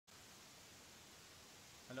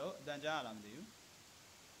等价了没得有？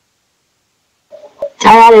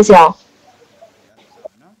查下的小。OK OK，要是啥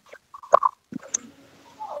么呢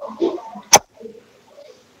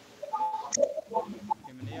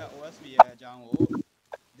？OK，明天 OSPF 讲我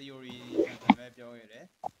theory ဖန်ပဲပြောခဲ့တယ်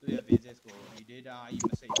သူရဲ့ basis ကိုဒီ data ကြီး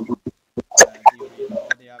မစိတ်ဘူးtheory သ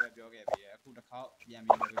ဘောတရားပဲပြောခဲ့ပြီးတယ်အခုတစ်ခေါက်ပြန်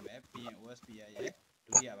ပြီးပြောပေးမယ်ပြီးရင် OSPF ရဲ့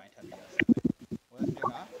ဒုတိယပိုင်းထပ်ပြီးတော့ဆက်မယ် OSPF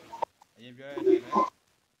ကအရင်ပြောတဲ့အတိုင်းပဲ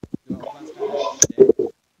သူက open standard ဖြ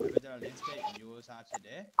စ်တယ်နောက်ပြီးတော့ link state အမျိုးအစားဖြစ်တ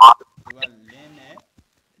ယ်သူက link နဲ့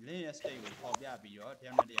link ရဲ့ state ကိုပေါ်ပြပြီးတော့တ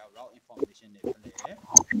ယောက်နဲ့တယောက် route information တွေဖလှယ်တယ်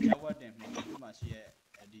network တင်မှုသူ့မှာရှိတဲ့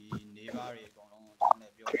ဒီ neighbor တွေအကုန်လုံးအကြောင်းလ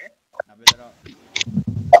ည်းပြောတယ်နောက်ပြီးတော့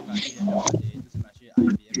သူ့မှာရှိတဲ့ network တွေသူ့မှာရှိတဲ့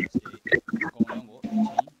IP address တွေအကုန်လုံးကိုအချင်း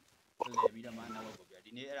ဖလှယ်ပြီးတော့မှ network ကိုပြော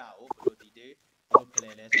ဒီနေ့အဲ့ဒါကိုဘယ်လို detail ဘယ်လိုဖလှ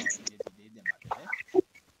ယ်လဲဆိုတော့ဒီနေ့ detail တင်မှာဖြစ်တယ်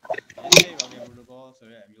link state routing protocol ဆို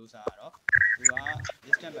တဲ့အမျိုးအစားကတော့သူက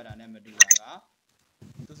distance pattern နဲ့မတူတာက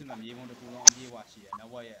သူစီမှာမြေပုံတစ်ခုလုံးအပြည့်အဝရှိတယ်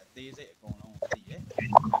network ရဲ့အသေးစိတ်အကုန်လုံးကိုသိတယ်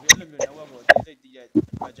နောက်ပြီးအဲ့လိုမျိုး network ကိုအသေးစိတ်သိတဲ့အ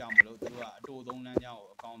တွက်ကြောင့်မလို့သူကအတိုသုံးလမ်းကြောင်းကို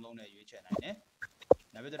အကောင်းဆုံးနဲ့ရွေးချယ်နိုင်တယ်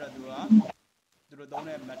နောက်ပြီးတော့သူတို့သုံး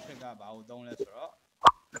တဲ့ metric ကဘာကိုသုံးလဲဆိုတော့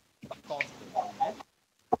cost ကိုသုံးတယ်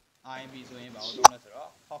IMB ဆိုရင်ဘာကိုသုံးလဲဆိုတော့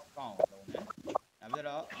hop count ကိုသုံးတယ်နောက်ပြီး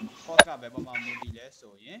တော့ cost ကဘယ်ပေါ်မှာမူတည်လဲ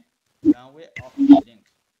ဆိုရင် bandwidth of link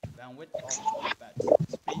bandwidth of path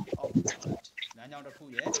speed of path လမ်းကြောင်းတစ်ခု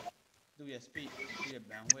ရဲ့သူ့ရဲ့ speed သူ့ရဲ့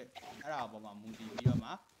bandwidth အဲ့ဒါအပေါ်မှာမူတည်ပြီးတော့မှ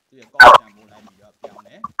သူ့ရဲ့ cost တန်ဖိုးလိုက်ပြီးတော့ပြောင်းတ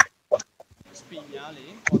ယ် speed များလေ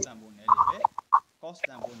cost တန်ဖိုးနည်းလေပဲ cost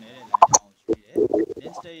တန်ဖိုးနည်းတဲ့လမ်းကြောင်းကိုရွေးတယ်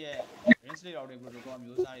link state ရဲ့ link state routing protocol အ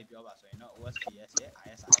မျိုးအစားတွေပြောပါဆိုရင်တော့ OSPF ရဲ့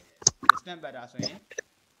ISI ရဲ့ distance pattern ဆိုရင်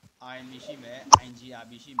IMB ရှိမယ်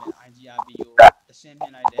IGRB ရှိမယ် IGRB ကိုတရှင်းမြ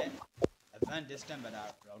င်လိုက်တဲ့ advanced distance pattern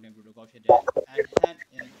routing protocol ဖြစ်တဲ့ enhanced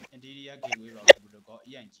interior gateway routing protocol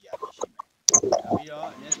EIGRB ရှိမယ်နောက်ပြီးတော့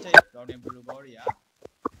link state routing protocol တွေက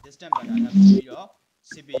distance pattern နဲ့ပို့ပြီးတော့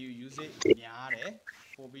CPU usage များတယ်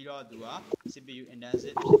ပို့ပြီးတော့သူက CPU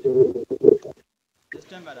intensive ဖြစ်တယ်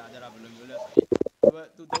distance pattern ကျတော့ဘယ်လိုမျိုးလဲဆိုရင်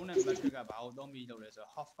သူသုံးတဲ့ metric ကဘာကိုသုံးပြီးလုပ်လဲဆို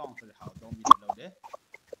တော့ hop count ဆိုတဲ့ဟာကိုသုံးပြီးလုပ်တယ်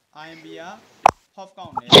IMB က hop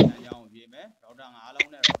count နဲ့လမ်းကြောင်းကိုရွေးမယ် router 5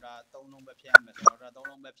 လုံးနဲ့ router 3 လုံးပဲဖြတ်ရမယ်ဆို router 3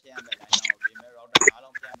 လုံးပဲဖြတ်ရမယ်လမ်းကြောင်းကိုရွေးမယ် router 5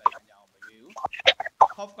 လုံးဖြတ်ရမယ်လမ်းကြောင်းကိုမရွေးဘူး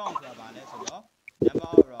hop count ဆိုတာဘာလဲဆိုတော့ number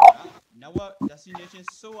of router network destination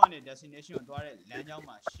source ကနေ destination ကိုတွားတဲ့လမ်းကြောင်း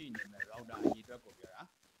မှာရှိနေမယ် router အရေအတွက်ကိုပြောတာ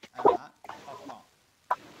အဲ့ဒါ hop count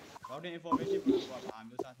routing information protocol ကဘာ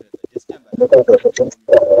မျိုးစားဆိုလဲဆို distance pattern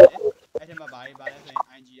အဲ့ဒီမှာဘာတွေပါလဲဆိုရင်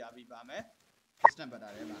IGRB ပါမယ် distance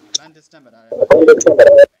pattern တွေပါ advanced distance pattern တွေပါဟုတ်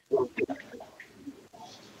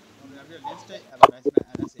ကဲ့ပြီးတော့ link state advertisement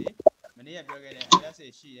LSA မနေ့ကပြောခဲ့တဲ့ LSA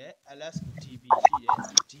ရှိတယ် LSDB ရှိတယ်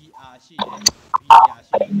DR ရှိတယ် VDR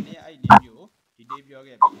ရှိတယ်မနေ့ကအဲ့ဒီ name မျိုးကို detail ပြော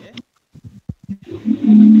ခဲ့ပြီးတယ်ခ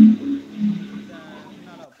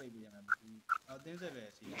ဏတော့ပိတ်ပြီးရမယ်အသင်းဆက်ပဲ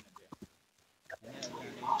စီးရတယ်ပြနည်းနည်းအတန်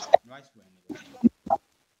လေး noise ဝင်နေတယ်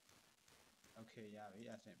okay ရပြီ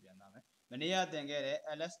အဲ့ဒါပြန်သားမယ်မနေ့ကသင်ခဲ့တဲ့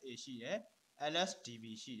LSA ရှိတယ် LSDB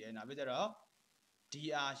ရှိတယ်နောက်ပြီးတော့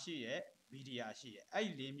DR ရှိတယ် VDR ရှိတယ်အဲ့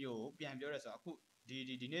ဒီလေးမျိုးကိုပြန်ပြောရဲဆိုတော့အခု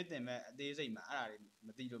ဒီနေ့သင်မဲ့အသေးစိတ်မှာအဲ့ဒါတွေမ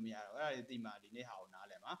သိလို့မရတော့အဲ့ဒါတွေသိမှဒီနေ့ဟာကိုနား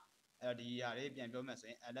လည်မှာအဲ့တော့ဒီဟာတွေပြန်ပြောမယ်ဆို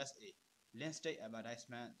ရင် LSA link state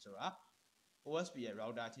advertisement ဆိုတာ OSP ရဲ့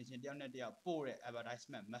router ချင်းတယောက်နဲ့တယောက်ပို့တဲ့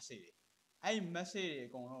advertisement message တွေအဲ့ဒီ message တွေ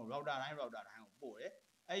အကုန်လုံး router တိုင်းကိုပို့တယ်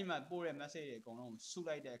အဲ့ဒီမှာပို့တဲ့ message တွေအကုန်လုံးစု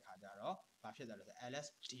လိုက်တဲ့အခါကျတော့ဘာဖြစ်သွားလဲဆို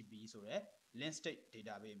LSDB ဆိုတဲ့ link state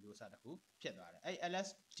database မျိုးစားတစ်ခုဖြစ်သွားတယ်အဲ့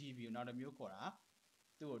LSDB ကိုနောက်တစ်မျိုးခေါ်တာ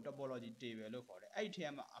သူ့ကို topology table လို့ခေါ်တယ်အဲ့ဒီထဲ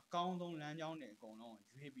မှာအကောင်းဆုံးလမ်းကြောင်းတွေအကုန်လုံး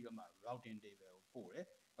ကိုရွေးပြီးတော့မှ routing table ကိုပို့တယ်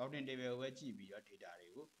routing table ကိုပဲကြည့်ပြီးတော့ data တွေ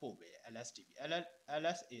ကိုပို့ပေးတယ် LSDB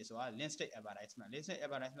LSA ဆိုတာ link state advertisement link state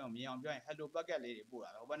advertisement ကိုမြင်အောင်ပြောရင် hello packet လေးတွေပို့တာ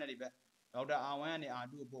ပဲဟိုဘက်နဲ့ဒီဘက် router R1 ကနေ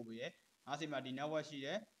R2 ကိုပို့ပေးတယ်ငါးစီမှာဒီ network ရှိတ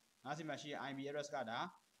ယ်ငါးစီမှာရှိတဲ့ IP address ကဒါ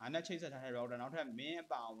ငါနဲ့ချိတ်ဆက်ထားတဲ့ router နောက်ထပ်မင်းအ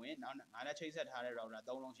ပါအဝင်နောက်ငါနဲ့ချိတ်ဆက်ထားတဲ့ router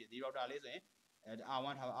 3 လုံးရှိတယ်ဒီ router လေးဆိုရင်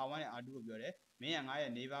R1 ထားပါ R1 နဲ့ R2 ကိုပြောတယ်မင်းကငါ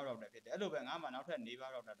ရဲ့ neighbor router ဖြစ်တယ်အဲ့လိုပဲငါမှနောက်ထပ် neighbor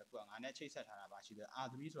router တစ်ခုကငါနဲ့ချိတ်ဆက်ထားတာပါရှိတယ်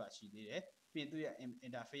R3 ဆိုတာရှိသေးတယ်ပြီးရင်သူ့ရဲ့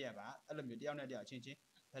interface ကပါအဲ့လိုမျိုးတယောက်နဲ့တယောက်ချင်း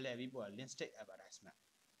ဖလှယ်ပြီးပို့တာ link state advertisement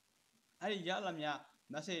အဲ့ဒီရလာမြ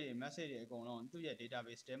message တွေအကုန်လုံးသူ့ရဲ့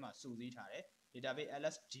database ထဲမှာစုစည်းထားတယ် database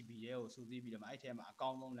LSDB ရဲ့ကိုစုစည်းပြီးတော့မှအဲ့ထဲမှာအကော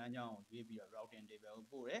င်းဆုံးလမ်းကြောင်းကိုရွေးပြီးတော့ routing table ကို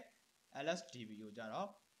ပို့တယ် LSDB ကိုကြတော့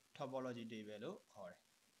topology table လို့ခေါ်တယ်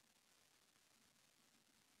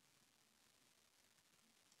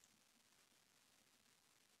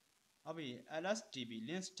ဟုတ်ပြီ LSDB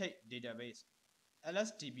link state database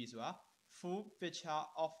LSDB ဆိုတာ full picture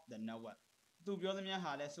of the network သူပြောသမျှ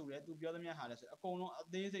ဟာလဲစုတယ်သူပြောသမျှဟာလဲဆိုအကုန်လုံးအ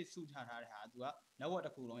သေးစိတ်စုထားထားတဲ့ဟာသူက network တ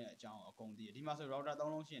စ်ခုလုံးရဲ့အကြောင်းအကုန်သိတယ်ဒီမှာဆို router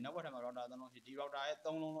 3 လုံးရှိရင် network ထဲမှာ router 3 လုံးရှိဒီ router ရဲ့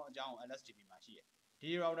3 လုံးလုံးအကြောင်းကို LSDB မှာရှိတယ် ဒီ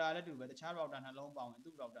router လည်းတူပဲတခြား router နှလုံးပေါင်း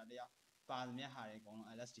ရင်သူ့ router တရားပါသမျှဟာတွေအကုန်လုံး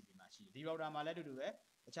LSTP မှာရှိတယ်ဒီ router မှာလည်းတူတူပဲတ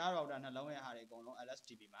ခြား router နှလုံးရဲ့ဟာတွေအကုန်လုံး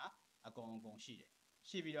LSTP မှာအကုန်ရှိတယ်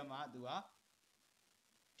ရှိပြီးတော့မှသူက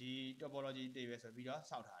ဒီ topology တွေပဲဆိုပြီးတော့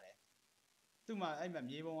စောက်ထားတယ်သူ့မှာအဲ့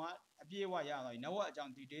မှာမြေပုံကအပြည့်အဝရသွားပြီ network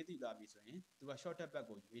အကြောင်း detail သိသွားပြီဆိုရင်သူက shortcut path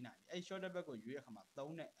ကိုရွေးနိုင်ပြီအဲ့ shortcut path ကိုရွေးတဲ့အခါမှာ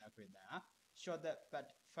သုံးတဲ့ algorithm က shortcut path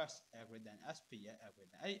first algorithm SPF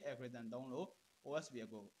algorithm အဲ့ algorithm သုံးလို့ OSPF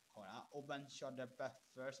ကိုခေါ်တာ open shortcut path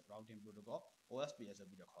first routing protocol OSPF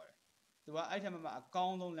ဆိုပြီးတော့ခေါ်တယ်သူကအဲ့ထက်မှအ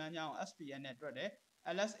ကောင်းဆုံးလမ်းကြောင်း SPF နဲ့တွက်တယ်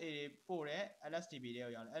LSA တွေပို့တဲ့ LSTP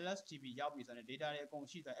တွေကိုရောက်တယ် LSTP ရောက်ပြီဆိုရင် data တွေအကုန်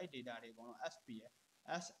ရှိသွားအဲ့ data တွေအကုန်လုံး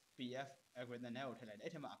SPF algorithm နဲ့ကိုထည့်လိုက်တယ်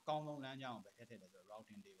အဲ့ထက်မှအကောင်းဆုံးလမ်းကြောင်းကိုပဲထည့်တယ်ဆိုတော့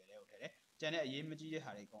routing table တွေကိုထည့်တယ်ကျန်တဲ့အရေးမကြီးတဲ့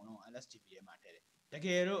ဟာတွေအကုန်လုံး LSTP ထဲမှာထည့်တယ်တက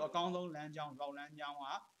ယ်လို့အကောင်းဆုံးလမ်းကြောင်း route လမ်းကြောင်းက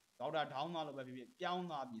router down သွားလို့ပဲဖြစ်ဖြစ်ပြော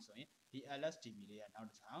င်းသွားပြီဆိုရင်ဒီ LSTP တွေက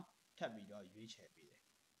နောက်တစ်ဆောင်ထပ်ပြီးတော့ရွေးချယ်ပေးတယ်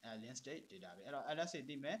link state data ပဲအဲ့တော့ LSA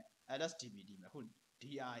တိမယ် LSTP တိမယ်အခု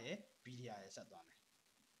DR ရဲ့ BDR ရဲ့ဆက်သွား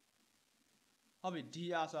မယ်ဟုတ်ပြီ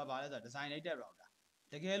DR ဆိုတာဘာလဲဆိုတော့ designated router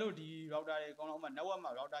တကယ်လို့ဒီ router တွေအကုန်လုံးဥပမာ network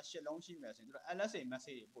မှာ router 8လုံးရှိမယ်ဆိုရင်သူတို့ LSA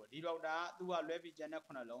message တွေပို့ဒီ router ကသူကလွဲပြီးကျန်တဲ့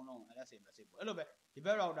9လုံးလုံး LSA message ပို့အဲ့လိုပဲဒီ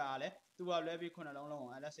ဘက် router ကလည်းသူကလွဲပြီး9လုံးလုံး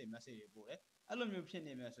LSA message တွေပို့တယ်အဲ့လို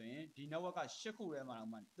မျိုးဖြစ်နေမယ်ဆိုရင်ဒီ network က8ခုထဲ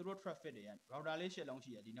မှာတော့မှသူတို့ traffic တွေက router လေး8လုံး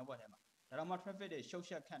ရှိတယ်ဒီ network ထဲမှာဒါတော့မှ traffic တွေရှုပ်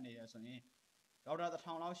ရှက်ခတ်နေတယ်ဆိုရင် router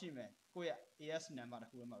 1000လောက်ရှိမယ်ကိုယ့်ရဲ့ AS number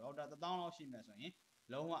တစ်ခုထဲမှာ router 1000လောက်ရှိမယ်ဆို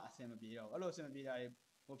ရင်လုံးဝအဆင်မပြေတော့ဘူးအဲ့လိုအဆင်မ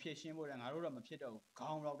ပြေတာတွေကိုဖြည့်ရှင်းဖို့လည်းငါတို့တော့မဖြစ်တော့ဘူးခေါ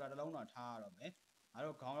င်း router တစ်လုံးတော့ထားရတော့မယ်ငါ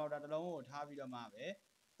တို့ခေါင်း router တစ်လုံးကို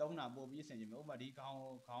ထားပြီးတော့မှပဲသုံးတာပို့ပြီးအဆင်ပြေမယ်ဥပမာဒီခေါင်း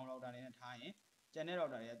router နေနဲ့ထားရင်ကျန်တဲ့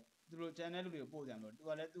router တွေကသူတို့ကျန်တဲ့လူတွေကိုပို့စရာမလိုသူ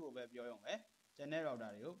ကလည်းသူ့ကိုပဲပြောရုံပဲကျန်တဲ့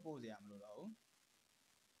router တွေကိုပို့စရာမလိုတော့ဘူး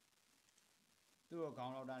သူ့ကို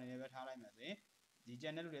ခေါင်း router နေနဲ့ပဲထားလိုက်မယ်ဆိုရင်ဒီကျ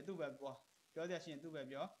န်တဲ့လူတွေသူ့ပဲပြောစရာရှိရင်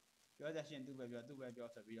သူ့ပဲပြောစရာရှိရင်သူ့ပဲပြောဆို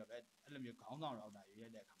ပြီးတော့ပဲအဲ့လိုမျိုးခေါင်းဆောင် router ရွေး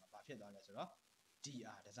ရတဲ့အခါမှာဘာဖြစ်သွားလဲဆိုတော့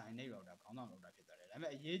DR designated router ခေါင်းဆောင် router ဖြစ်သွားတယ်ဒါပေမဲ့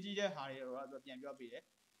အရေးကြီးတဲ့ဟာတွေတော့သူပြန်ပြောပြ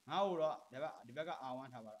တယ်ငါ့ကိုတော့ဒီဘက်က R1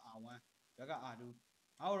 ထားပါတော့ R1 ဘက်က R2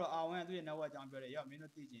 ငါ့ကိုတော့ R1 ကသူ့ရဲ့ network အကြောင်းပြောတယ်ရောမင်း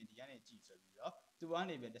တို့သိချင်ဒီကနေကြည့်ဆိုပြီးတော့သူက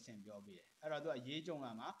နေပဲတဆင်ပြောပြတယ်အဲ့တော့သူအရေးကြုံ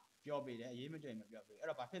လာမှာပြောပြတယ်အရေးမကြုံမပြောပြ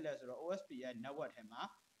အဲ့တော့ဘာဖြစ်လဲဆိုတော့ OSP ရဲ့ network ထဲမှာ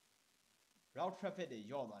route traffic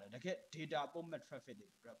တွေညော့သွားတယ်တကယ် data ပို့မဲ့ traffic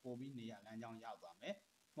တွေပို့ပြီးနေရလမ်းကြောင်းရောက်သွားမယ်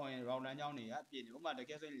။မှောင်ရင် route လမ်းကြောင်းတွေကပြည့်နေဥပမာ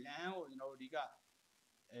တကယ်ဆိုရင် LAN ကိုကျွန်တော်တို့အဓိက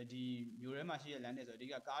ဒီမြို့ထဲမှာရှိတဲ့ LAN တွေဆို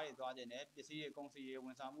အဓိကကားတွေသွားခြင်းနဲ့ပစ္စည်းတွေကုန်စည်တွေ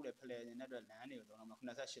ဝန်ဆောင်မှုတွေဖလှယ်ခြင်းတဲ့အတွက် LAN တွေကိုသုံးတော့မှ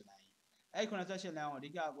88 LAN ကြီးအဲ့88 LAN ကိုအဓိ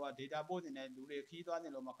ကကို data ပို့ခြင်းနဲ့လူတွေခီးသွားခြ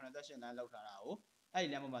င်းလို့မှ88 LAN လောက်ထားတာကိုအဲ့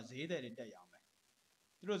LAN ပေါ်မှာဈေးတွေတက်ရအောင်ပဲ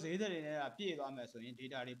သူတို့ဈေးတွေနဲ့ပြည့်သွားမယ်ဆိုရင်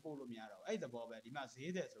data တွေပို့လို့မရတော့အဲ့သဘောပဲဒီ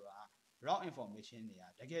မှာဈေးတွေဆိုတာ route information တွေက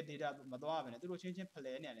တကယ် data မသွားဘဲနဲ့သူတို့ချင်းဖလှ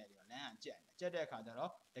ယ်နေတယ်ဒီက LAN ကကြက်တဲ့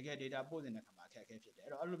အခါကျတော့တကယ် data ပို့တဲ့အခါမှာအခက်အခဲဖြစ်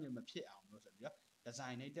တယ်အဲ့တော့အဲ့လိုမျိုးမဖြစ်အောင်လို့ဆိုပြီးတော့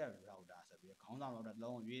designated router ဆိုပြီးတော့ခေါင်းဆောင် router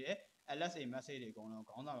တစ်လုံးကိုရွေးတယ် LSA message တွေအကုန်လုံး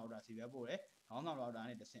ခေါင်းဆောင် router စီပဲပို့တယ်ခေါင်းဆောင် router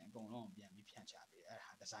နဲ့တစ်ဆင့်အကုန်လုံးပြန်ပြီးဖြန့်ချပေးတယ်အဲ့ဒါ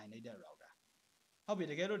designated router ဟုတ်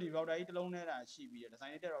ပြီတကယ်လို့ဒီ router ကြီးတစ်လုံးနဲ့တာရှိပြီးတော့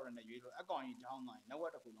designated router နဲ့ရွေးလို့အကောင်ကြီး down သွားရင်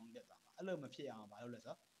network တစ်ခုလုံးတက်သွားမှာအဲ့လိုမဖြစ်အောင်ဘာလုပ်လဲဆို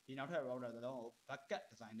တော့ဒီနောက်ထပ် router တစ်လုံးကို bucket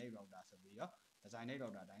designated router ဆိုပြီးတော့ designated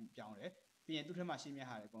router တိုင်းပြောင်းတယ်ပြီးရင်သူ့ထက်မှရှိမြတ်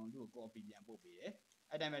ဟာတွေအကုန်လုံးသူ့ကို copy ပြန်ပို့ပေးတယ်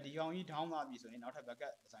အဲ့တိုင်းပဲဒီကောင်ကြီး down သွားပြီဆိုရင်နောက်ထပ်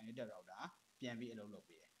bucket designated router ပြန်ပြီး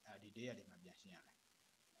အလုပ်လုပ်ပေးတယ်အဲ့ဒီ data တွေမှာပြန်ရှင်းရမယ်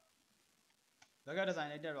bucket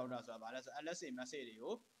designated router ဆိုတာဘာလဲဆို LSA message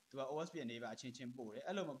တွေကိုသူက OSPF နေပါအချင်းချင်းပို့တယ်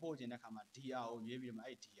အဲ့လိုမပို့ခြင်းတဲ့အခါမှာ DR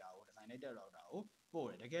ကိုရွေးပြီးတော့မှအဲ့ DR ကို designated router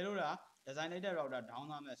ကိုပို့တယ်တကယ်လို့ဒါ designated router down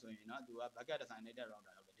သွားမယ်ဆိုရင်เนาะသူက bucket designated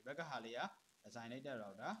router လုပ်တယ်ဒီဘက်ကဟာလေးက designated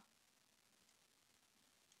router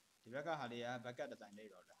ဒီဘက်ကဟာလေးက bucket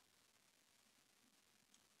designated router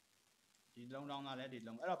ဒီလုံးတောင်း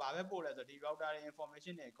သားလဲဒီလုံးအဲ့တော့ဘာပဲပို့လဲဆိုဒီ router တွေ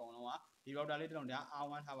information တွေအကုန်လုံးကဒီ router လေးတစ်လုံးဒါ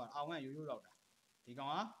R1 ထားပါ R1 ရိုးရိုး router ဒီ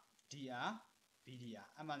ကောင်က DR BDR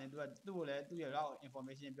အဲ့မှလည်းသူ့ကိုလည်းသူ့ရဲ့ route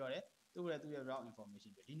information ပြောတယ်သူ့ကိုလည်းသူ့ရဲ့ route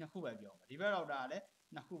information ပြောဒီနှစ်ခုပဲပြောအောင်ဒီဘက် router ကလ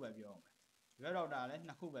ည်းနှစ်ခုပဲပြောအောင်ဒီဘက် router ကလ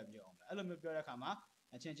ည်းနှစ်ခုပဲပြောအောင်အဲ့လိုမျိုးပြောတဲ့အခါမှာ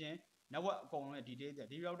အချင်းချင်း network အကုန်လုံးရဲ့ detail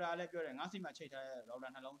တွေဒီ router ကလည်းပြောတယ်ငါစီမှာချိန်ထားတဲ့ router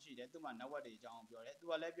နှလုံးရှိတယ်သူ့မှာ network တွေအကြောင်းပြောတယ်သူ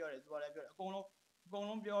ကလည်းပြောတယ်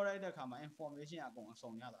အကုန်လုံးပြောလိုက်တဲ့အခါမှာ information အကုန်အ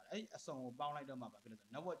စုံရသွားတယ်အဲ့ဒီအစုံကိုပေါင်းလိုက်တော့မှဘာဖြစ်လဲဆို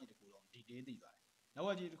network ကြီးတစ်ခုလုံး detail သိသွားတယ်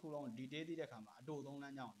network ကြီးတစ်ခုလုံး detail သိတဲ့အခါမှာအတူသုံး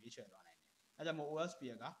လမ်းကြောင်းကိုရွေးချယ်သွားနိုင်တယ်အဲကြောင့်မို့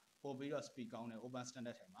OSPF ကပို့ပြီးတော့ speed ကောင်းတဲ့ open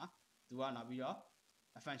standard ထဲမှာသူကနောက်ပြီးတော့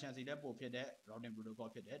efficiency လည်းပိုဖြစ်တဲ့ routing protocol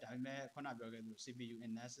ဖြစ်တယ်ဒါပေမဲ့ခုနပြောခဲ့သလို CPU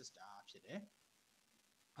analysis တာဖြစ်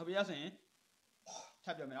တယ်ဟုတ်ပြီဆိုရင်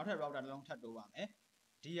ထပ်ပြောမယ်နောက်ထပ် router တစ်လုံးထပ်တိုးပါ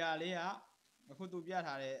မယ်ဒီဟာလေးကအခုသူပြ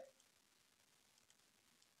ထားတဲ့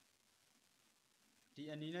ဒီ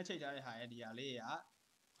အနီးနဲ့ချိန်ထားတဲ့ဟာရဲ့ဒီဟာလေး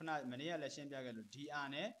ကခုနမနေ့ကလည်းရှင်းပြခဲ့လို့ DR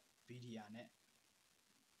နဲ့ BDR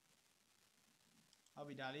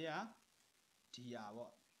နဲ့ဟုတ်ပြီဒါလေးက DR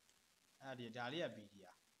ပေါ့ အဲ့ဒီဒါလေးက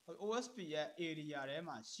BDR OSP ရဲ့ area ထဲ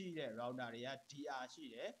မှာရှိတဲ့ router တွေက DR ရှိ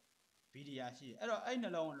တယ် BDR ရှိတယ်အဲ့တော့အဲ့နှ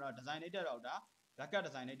လုံးကတော့ designated router backup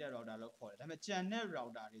designated router လို့ခေါ်တယ်ဒါပေမဲ့ကြံတဲ့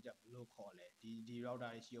router တွေကြဘယ်လိုခေါ်လဲဒီ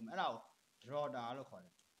router တွေရှိအောင်အဲ့ဒါကို router လို့ခေါ်တ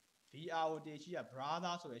ယ် BROT ရှိရ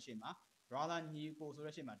brother ဆိုတဲ့ရှေ့မှာ brother ညီကိုဆို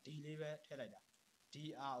တဲ့ရှေ့မှာ D လေးပဲထည့်လိုက်တာ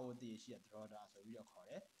DROT ရှိရ router ဆိုပြီးတော့ခေါ်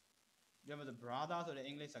တယ်ပြောမယ်ဆို brother ဆိုတဲ့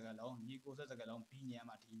English စကားလုံးညီကိုဆိုတဲ့စကားလုံး B နေရာ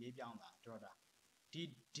မှာ D လေးပြောင်းတာ router ဒီ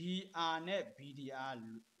DR နဲ့ BDR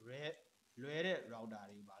လွဲတဲ့ router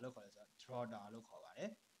တွေဘာလို့ခေါ်လဲဆိုတော့ router လို့ခေါ်ပါတယ်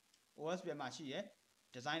OSPF မှာရှိရ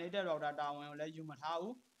designated router တာဝန်ကိုလည်းယူမထား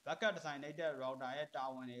ဘူး backup designated router ရဲ့တာ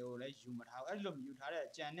ဝန်တွေကိုလည်းယူမထားဘူးအဲ့လိုယူထားတဲ့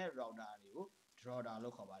ကြံတဲ့ router တွေကို router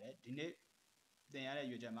လို့ခေါ်ပါတယ်ဒီနေ့သင်ရတဲ့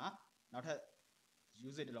ရွေးချက်မှာနောက်ထပ်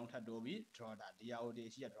usage တစ်လုံးထပ်တိုးပြီး router DROT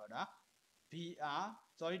ရှိရ router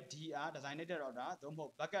DR designated router သို့မဟု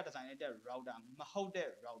တ် backup designated router မဟုတ်တဲ့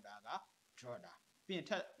router က router ပြီးရင်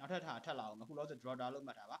နောက်ထပ်ထပ်လာအောင်အခုလောဆယ် router လို့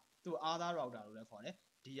မှတ်ထားပါသူ other router လို့လည်းခေါ်တယ်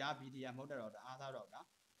DR BDR မဟုတ်တဲ့ router other router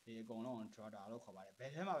ဒီအကုန်လုံး router လို့ခေါ်ပါတယ်ဘ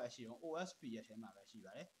ယ်ထဲမှာပဲရှိတော့ OSP ရဲ့ထဲမှာပဲရှိ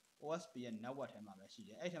ပါတယ် OSP ရဲ့ network ထဲမှာပဲရှိတ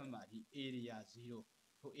ယ်အဲ့ထဲမှာဒီ area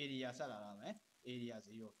 0ဟို area ဆက်လာတော့မယ် area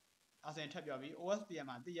 0အစဉ်ထပ်ပြောပြီး OSP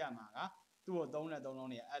မှာသိရမှာကသူ့ကိုသုံးတဲ့သုံးလုံး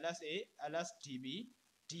တွေ LSA LSDB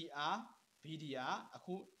DR BDR အ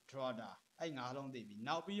ခု router အဲ့ငါးလုံးသိပြီ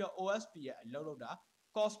နောက်ပြီးတော့ OSP ရဲ့အလုပ်လုပ်တာ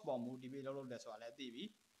cost ပေါ်မူတည်ပြီးလုပ်တယ်ဆိုတာလည်းသိပြီ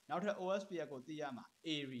နောက်ထပ် OSP ကိုသိရမှာ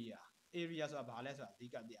area ဆိုတာဘာလဲဆိုတာအဓိ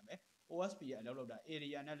ကသိရမယ် OSP ရဲ့အလုပ်လုပ်တာ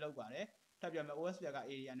area နဲ့လုပ်ပါတယ်ထပ်ပြောမယ် OSP က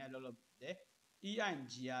area နဲ့လုပ်တယ်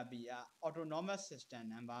EIGRP က autonomous system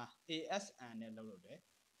number ASN နဲ့လုပ်တယ်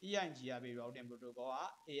EIGRP routing protocol က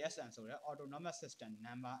ASN ဆိုတဲ့ autonomous system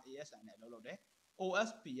number ASN နဲ့လုပ်တယ်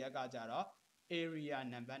OSP ကကြတော့ area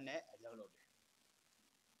number နဲ့လုပ်တယ်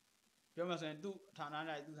ပြောမှဆိုရင်သူ့ဌာန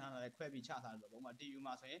နဲ့သူ့ဌာနနဲ့ခွဲပြီးချထားတယ်လို့ပုံမှန် TU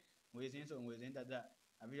မှာဆိုရင်ငွေစင်းဆိုငွေစင်းတက်တက်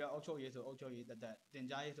ပြီးတော့အုပ်ချုပ်ရေးဆိုအုပ်ချုပ်ရေးတက်တက်တင်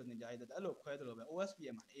ကြားရေးဆိုတင်ကြားရေးတက်တက်အဲ့လိုခွဲသလိုပဲ OSP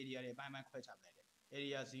မှာ area တွေပိုင်းပိုင်းခွဲချပလိုက်တယ်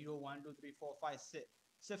area 0 1 2 3 4 5 6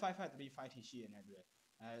 65535ထိရှိရတဲ့အတွက်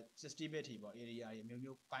60 bit ထိပေါ့ area တွေမျိုး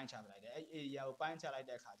မျိုးပိုင်းချပလိုက်တယ်အဲ့ area ကိုပိုင်းချလိုက်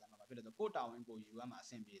တဲ့အခါကျမှဖြစ်လို့ဆိုကိုတာဝန်ကိုယူရမှာအ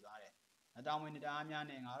ဆင်ပြေသွားတယ်တာဝန်တွေတအားများ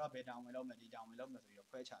နေငါတော့ဘယ်တာဝန်လုပ်မယ်ဒီတာဝန်လုပ်မယ်ဆိုပြီးတော့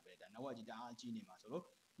ခွဲချပလိုက်တာ network ကြီးတအားအကြီးနေမှာဆိုလို့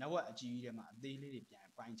network အကြီးကြီးထဲမှာအသေးလေးတွေပြန်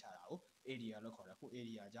ပိုင်းချတာကို area လို့ခေါ်တယ်အခု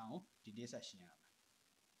area အကြောင်းကိုဒီနေ့ဆက်ရှင်းရမယ်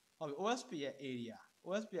ဟုတ်ပြီ OSP ရဲ့ area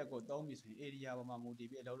OSP ကိုသုံးပြီဆိုရင် area ပေါ်မှာမူတည်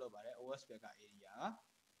ပြီးအလုပ်လုပ်ပါတယ် OSP က area က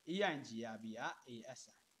EIGRP က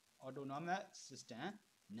ASN autonomous system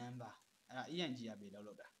number အဲ့ဒါ EIGRP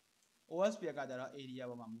လုပ်တာ OSP ကကြတော့ area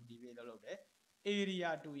ပေါ်မှာမူတည်ပြီးအလုပ်လုပ်တယ် area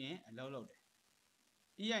တူရင်အလုပ်လုပ်တယ်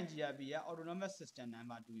EIGRP က autonomous system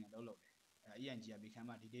number တူရင်အလုပ်လုပ်တယ်အဲ့ဒါ EIGRP ခံ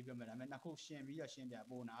မှဒီလေးပြောမယ်ဒါပေမဲ့နှစ်ခုရှင်းပြီးတော့ရှင်းပြ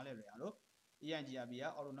ပို့နားလဲလွယ်အောင်လို့ EIGRP က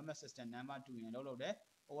autonomous system number တူရင်အလုပ်လုပ်တယ်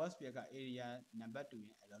OSP က area number တူရ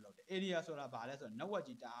င်အလုပ်လုပ်တယ် area ဆိုတာဘာလဲဆိုတော့ network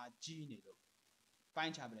ကြီးတအားကြီးနေလို့ပို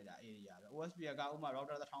င်းချပလိုက်တာ area ပဲ OSP ကဥမာ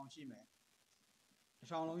router 1000ရှိမယ်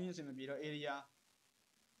1000လုံးကြီးအစင်မပြေတော့ area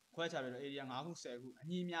ခွဲချပြီးတော့ area 9ခု10ခုအ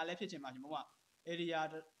ညီများလဲဖြစ်ချင်မှကျွန်တော်က area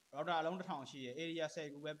router အလုံး1000ရှိရ area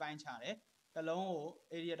 10ခုပဲပိုင်းချတယ်တစ်လုံးကို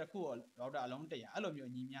area တစ်ခုကို router အလုံး100အဲ့လို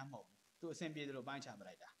မျိုးညီများမဟုတ်ဘူးသူအဆင်ပြေသလိုပိုင်းချပ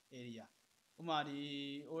လိုက်တာ area ဥမာဒီ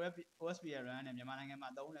OSP ရ run နဲ့မြန်မာနိုင်ငံမှာ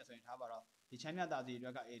သုံးတယ်ဆိုရင်ထားပါတော့ဒီချမ်းမြသာစီအတွ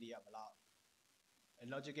က်က area ဘယ်လောက်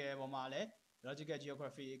logical ပေါ်မှာလဲ logical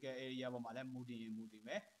geographical area ပေါ်မှာလဲမူတည်မ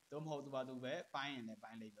ယ်သို့မဟုတ်သူပါသူပဲပိုင်းရင်လည်း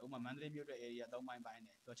ပိုင်းလိမ့်မယ်ဥပမာမန္တလေးမြို့အတွက် area 3ပိုင်းပိုင်းတ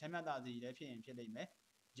ယ်ဆိုချမ်းမြသာစီလည်းဖြစ်ရင်ဖြစ်လိမ့်မယ်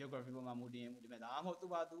geography ပေါ်မှာမူတည်မယ်ဒါမှမဟုတ်သူ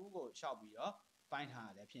ပါသူကိုရှောက်ပြီးတော့ပိုင်းထား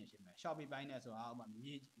ရတယ်ဖြစ်မယ်ရှောက်ပြီးပိုင်းနေဆိုတာဥပမာ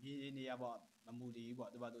မြေနေရာပေါ်မမူတည်ဘူး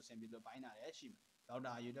ပေါ့သူပါသူအဆင်ပြေလို့ပိုင်းတာလည်းရှိမယ်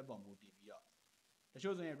router ယူတဲ့ပုံမူတည်ပြီးတော့တ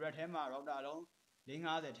ချို့ဆိုရင် red ထဲမှာ router အလုံး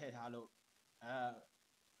450ထည့်ထားလို့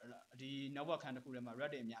ဒီ network ခန်းတစ်ခုထဲမှာ red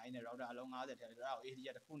တွေအများကြီးနဲ့ router အလုံး50ထည့်လိုက်တော့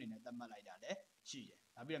area တစ်ခုအနေနဲ့သတ်မှတ်လိုက်တာလည်းရှိတယ်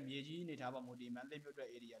။နောက်ပြီးတော့မြေကြီးအနေထားပေါ်မူတည်မှလိမ့်မြို့အတွက်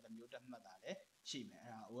area တစ်မျိုးသတ်မှတ်တာလည်းရှိမယ်။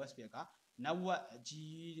အဲဒါ OSP က network အ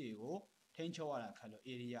ကြီးတွေကိုထိန်းချုပ်ရတာခက်လို့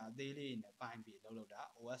area အသေးလေးနဲ့ပိုင်းပြီးလုပ်တာ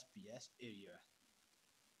OSPF area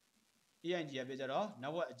EIGRP ကြတော့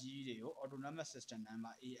network အကြီးတွေကို autonomous system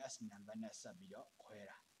number AS number နဲ့ဆက်ပြီးတော့ခွဲ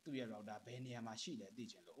တာသူ့ရဲ့ router ဘယ်နေရာမှာရှိလဲသိ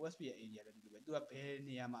ချင်လို့ OSP ရဲ့ area လည်းတူတူပဲသူကဘယ်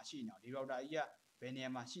နေရာမှာရှိနေအောင်ဒီ router ကြီးကဘယ်နေရာ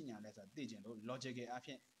မှာရှိညာလဲဆိုတာသိချင်လို့ logical အဖြ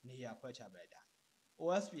စ်နေရာခွဲချပလိုက်တာ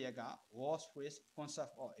OSP က wall space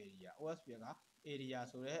concept of area OSP က area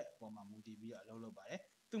ဆိုတဲ့ပုံမှာမူတည်ပြီးတော့အလုပ်လုပ်ပါတယ်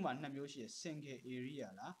သူ့မှာနှစ်မျိုးရှိတယ် single area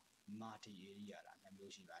လား multi area လားနှစ်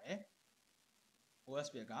မျိုးရှိပါတယ်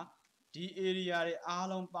OSP ကဒီ area တွေအား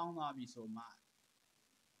လုံးပေါင်းသွားပြီဆိုမှ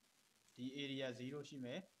ဒီ area 0ရှိမ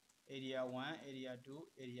ယ် area 1 area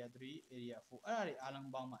 2 area 3 area 4အဲ့ဒါတွေအားလုံး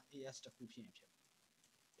ပေါင်းမှ AS တစ်ခုဖြစ်ရင်ဖြစ်မှာ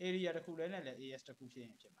area တစ်ခုလည်းနဲ့လည်း AS တစ်ခုဖြစ်ရ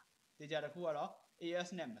င်ဖြစ်မှာတေချာတစ်ခုကတော့ AS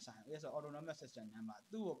နဲ့မဆိုင် AS ဆို autonomous system number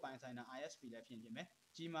သူ့ကိုပိုင်ဆိုင်တာ ISP လည်းဖြစ်ရင်ဖြစ်မယ်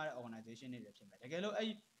ကြီးမားတဲ့ organization တွေလည်းဖြစ်မယ်တကယ်လို့အဲ့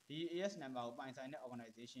ဒီ AS number ကိုပိုင်ဆိုင်တဲ့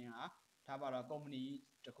organization ကထားပါတော့ company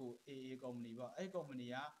တခု AA company ပေါ့အဲ့ company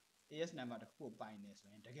က AS number တခုကိုပိုင်နေဆို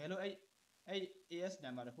ရင်တကယ်လို့အဲ့ AS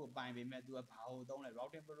number တခုပိုင်ပေမဲ့ သူကဘာကိုသုံးလဲ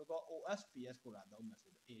routing protocol OSPF ကိုလာသုံးမယ်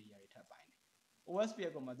ဆိုတော့ area တွေထပ်ပိုင်တယ်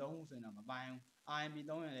OSPF ကိုမသုံးဘူးဆိုရင်တော့မပိုင်ဘူး IMP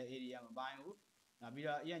သုံးရင်လည်း area မပိုင်ဘူးနောက်ပြီး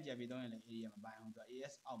တော့ ENGP သုံးရင်လည်း area မပိုင်ဘူးသူက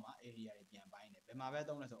AS အောက်မှာ area တွေပြန်ပိုင်တယ်ဘယ်မှာပဲ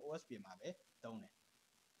သုံးလဲဆို OSPF မှာပဲသုံးတယ်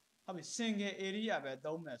ဟုတ်ပြီ single area ပဲ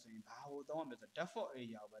သုံးမယ်ဆိုရင်ဘာကိုသုံးရမလဲဆိုတော့ default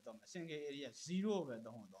area ကိုပဲသုံးမယ် single area 0ပဲ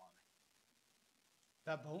သုံးရမယ်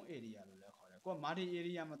backbone area လို့လည်းခေါ်တယ်ကိုက multi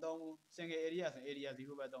area မသုံးဘူး single area ဆိုရင် area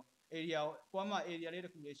 0ပဲသုံး area ကိုမှ area လေးတ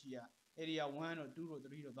စ်ခုလေးရှိရ area 1တို့2တို့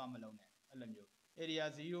3တို့သွားမလုံးနဲ့အဲ့လိုမျိုး area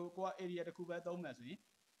 0ကိုက area တစ်ခုပဲသုံးမယ်ဆိုရင်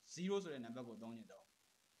0ဆိုတဲ့နံပါတ်ကိုသုံးရင်တော့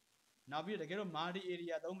နောက်ပြီးတကယ်တော့ multi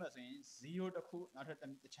area သုံးမယ်ဆိုရင်0တစ်ခုနောက်ထပ်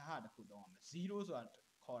တခြားတစ်ခုသုံးရမယ်0ဆိုတာ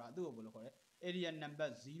ခေါ်တာသူ့ကိုဘယ်လိုခေါ်လဲ area number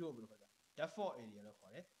 0ဘယ်လိုခေါ်လဲ default area လို့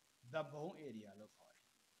ခေါ်တယ် backbone area လို့ခေါ်တယ်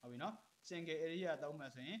ဟုတ်ပြီနော် single area သုံးမ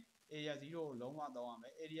ယ်ဆိုရင် area 0ကိုလုံးဝသုံးရမ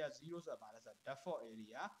ယ် area 0ဆိုတာဘာလဲဆိုတော့ default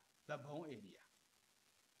area backbone area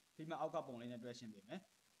ဒီမှာအောက်ကပုံလေးနဲ့တွဲရှင်းပေးမယ်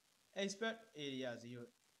expect area 0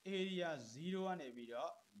 area 0ကနေပြီး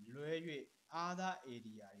တော့လွဲ၍ other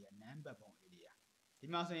area တွေက non backbone area ဒီ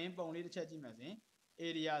မှာဆိုရင်ပုံလေးတစ်ချက်ကြည့်မယ်ဆိုရင်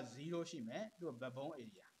area 0ရှိမယ်သူက backbone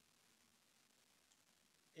area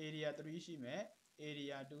area 3ရှိမယ်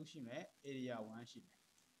area 2ရှိမယ် area 1ရှိမယ်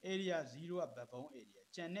area 0က backbone area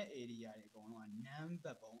ကျန်တဲ့ area တွေအကုန်လုံးက non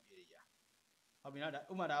backbone area ဟုတ်ပြီနော်ဒါ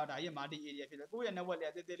ဥပမာဒါကြီး multi area ဖြစ်တယ်ကိုယ့်ရဲ့ network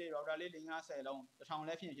လေးတေးသေးလေး router လေး4 50လုံး1000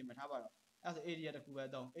လဲဖြစ်မထားပါတော့အဲ့ဒါဆို area တစ်ခုပဲ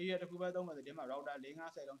သုံး area တစ်ခုပဲသုံးမယ်ဆိုဒီမှာ router 4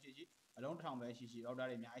 50လုံးရှိအလုံး1000ပဲရှိ router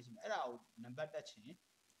တွေအများကြီးရှိမယ်အဲ့ဒါကိုနံပါတ်တက်ချင်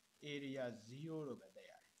area 0လို့ပဲတက်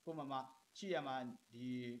ရတယ်ကိုမှရှိရမှာဒီ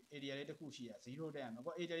area လေးတစ်ခုရှိရ0တက်ရမှာ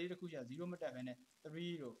ကို area လေးတစ်ခုရှိရ0မတက်ဘဲနဲ့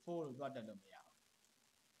3တို့4တို့သွားတက်လို့မရဘူး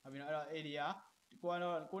ဟုတ်ပြီနော်အဲ့တော့ area ကိုက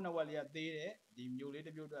တော့ကို network လေးကသေးတယ်ဒီမျိုးလေးတ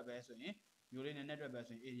စ်မျိုးအတွက်ပဲဆိုရင်မျိုးလေးနည်းနည်းအတွက်ပဲ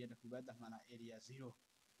ဆိုရင် area တစ်ခုပဲသတ်မှတ်လိုက် area 0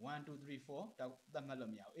 1 2 3 4သတ်မှတ်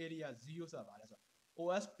လို့မရဘူး area 0ဆိုတာဘာလဲဆိုတော့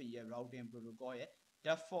OSP ရဲ့ routing protocol ရဲ့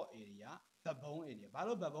default area backbone area ဘာ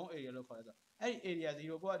လို့ backbone area လို့ခေါ်လဲဆိုတော့အဲ့ဒီ area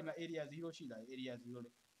 0ကိုကဒီမှာ area 0ရှိလာပြီ area 0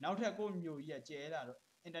လေးနောက်ထပ်ကိုမျိုးကြီးကကျဲလာတော့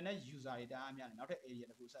internet user တွေတအားများတယ်နောက်ထပ် area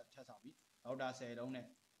တစ်ခုဆက်ထပ်ဆောင်ပြီး router 10လုံးနဲ့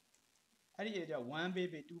အဲ့ဒီ area 1 bay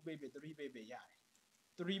 2 bay 3 bay ရတယ်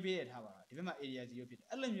3 bay ရထားပါတော့ဒီဘက်မှာ area 0ဖြစ်တယ်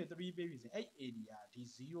အဲ့လိုမျိုး3 bay ဆိုရင်အဲ့ area ဒီ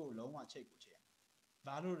0လုံးဝချိတ်ကိုချိတ်ရ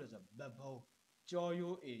ဘာလို့လဲဆိုတော့ backbone ကြော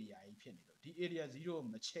ရိုး area ကြီးဖြစ်နေလို့ဒီ area 0ကို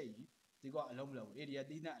မချိတ်ရင်ဒီကအလုံးမလုံးဘူး area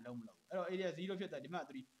သီးသန့်အလုံးမလုံးဘူးအဲ့တော့ area 0ဖြစ်တဲ့ဒီမှာ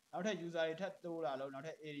3နောက်ထပ် user တွေထပ်တိုးလာလို့နောက်ထ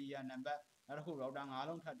ပ် area number နောက်တစ်ခု router 5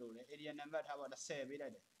လုံးထပ်တိုးတယ် area number ထားပါ10ပေးလို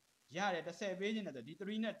က်တယ်ရတယ်10ပေးခြင်းနဲ့ဆိုဒီ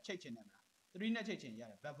3နဲ့ချိတ်ခြင်းနဲ့မလား3နဲ့ချိတ်ခြင်းရ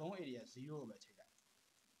တယ် backbone area 0ကိုပဲချိတ်လိုက်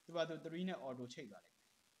သူကသူ3နဲ့ auto ချိတ်သွားလိုက်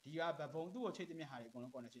ဒီက backbone သူ့ကိုချိတ်တဲ့မြဟာတွေအကုန်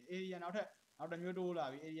လုံး connection area နောက်တစ်မျိုးတိုးလာ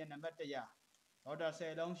ပြီ area number 100 router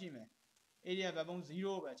 10လုံးရှိမယ် area backbone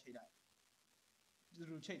 0ပဲချိတ်လိုက်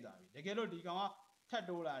သူချိတ်သွားပြီတကယ်လို့ဒီကောင်ကထပ်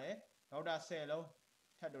တိုးလာတယ် router 10လုံး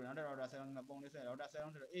ထပ်တိုးနောက်တဲ့ router 10လုံးမှာပုံလေးဆွဲ router 10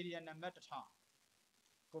လုံးဆိုတော့ area number 1000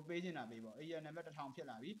ကိုပေးနေတာပေးပေါ့ area number 1000ဖြစ်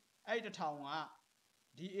လာပြီအဲ့ဒီ1000က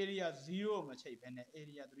ဒီ area 0ကိုမချိတ်ဘဲနဲ့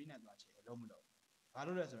area 3နဲ့သွားချိတ်လုံးမလို့ဘာ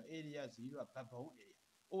လို့လဲဆိုတော့ area 0က backbone area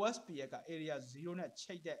OSPF က area 0နဲ့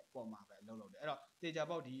ချိတ်တဲ့ပုံမှာပဲလုံးလုံးတယ်အဲ့တော့တေချာ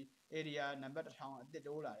ပေါက်ဒီ area number 1000အစ်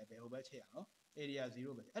တိုးလာတယ်ဘယ်ဟိုပဲချိတ်အောင်နော် area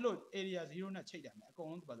 0ပဲအဲ့လို area 0နဲ့ချိတ်တယ်မယ်အကုန်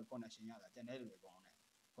လုံးသူပါဆို connection ရတာကျန်တဲ့လူတွေအကုန်လုံးနဲ့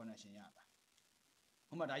connection ရတာ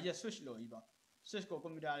ဥပမာဒါကြီး switch လို့ကြီးပေါ့ switch ကိုကွ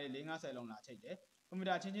န်ပျူတာတွေ4 50လုံးလာချိတ်တယ်ကွန်ပျူ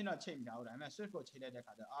တာချင်းချင်းတော့ချိတ်မထားဘူးဒါပေမဲ့ switch ကိုချိတ်လိုက်တဲ့အ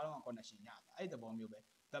ခါကျအားလုံးက connection ရတာအဲ့ဒီသဘောမျိုးပဲ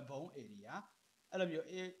backbone area အဲ့လိုမျိုး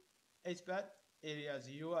expert area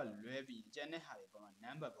 0ကလွဲပြီးကျန်တဲ့ဟာတွေပေါ်မှာ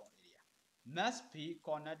non backbone area must be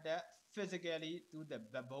connected physically to the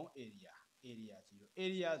backbone area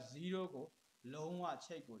 0ကိုလုံးဝ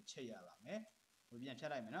ချိတ်ကိုချိတ်ရပါမယ်ဟိုပြန်ဖြ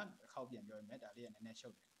တ်လိုက်မယ်နော်တစ်ခေါက်ပြန်ပြောရမယ်ဒါလေးကနည်းနည်းရှု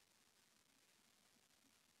ပ်တယ်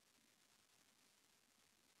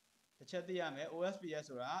တစ်ချက်သိရမယ် OSPF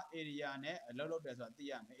ဆိုတာ area နဲ့အလုပ်လုပ်တယ်ဆိုတာသိ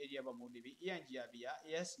ရမယ် area ပေါ်မူတည်ပြီး ENGP က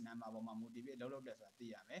AS number ပေါ်မှာမူတည်ပြီးအလုပ်လုပ်တယ်ဆိုတာသိ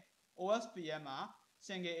ရမယ် OSPF မှာ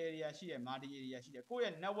single area ရှိတယ် multi area ရှိတယ်ကိုယ့်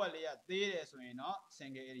ရဲ့ network လေးကသေးတယ်ဆိုရင်တော့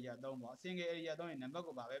single area သုံးပေါ့ single area သုံးရင် number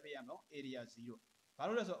ကိုဘာပဲပေးရမလို့ area 0ဘာ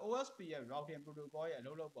လို့လဲဆိုတော့ OSPF routing protocol ရဲ့အ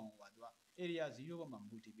လုပ်လုပ်ပုံကသူက area 0ပေါ်မှာ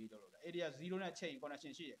မူတည်ပြီးလုပ်လို့တာ area 0နဲ့ချိန်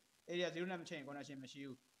connection ရှိတယ် area 0နဲ့မချိန် connection မရှိ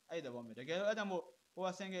ဘူးအဲ့ဒီသဘောမျိုးတကယ်လို့အဲ့ဒါမို့ဟိုက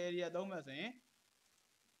single area သုံးမယ်ဆိုရင်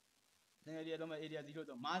single area သုံးမယ် area 0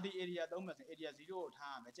သုံး multi area သုံးမယ်ဆိုရင် area 0ကို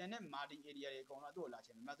ထားရမယ်ကျန်တဲ့ multi area တွေအကုန်လုံးသူ့ကိုလာ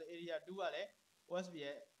ချိန်မယ်ဆို area 2ကလည်း OSP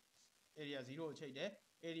ရဲ့ area 0ကိုချိန်တယ်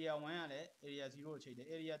area 1ကလည်း area 0ကိုချိန်တယ်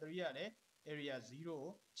area 3ကလည်း area 0ကို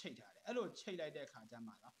ချိန်ထားတယ်အဲ့လိုချိန်လိုက်တဲ့အခါကျ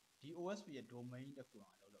မှလားဒီ OSP ရဲ့ domain တစ်ခု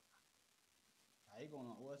အောင်လုပ်တာဒါကြီးအကုန်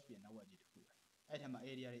လုံး OSP ရဲ့ network ကြီးတစ်ခုပဲ အဲ့ထက်မှာ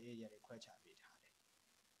area တွေခွဲခြားပေးထားတယ်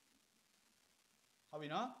ဟုတ်ပြီ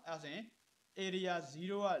နော်အဲ့ဒါဆိုရင် area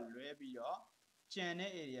 0ကလွဲပြီးတော့ကျန်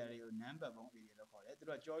တဲ့ area တွေကို non ဘက်ဘုံ area လို့ခေါ်တယ်သူ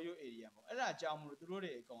တို့ကကြောရိုး area ပေါ့အဲ့ဒါအကြောင်းမလို့သူတို့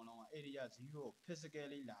တွေအကုန်လုံးက area 0ကို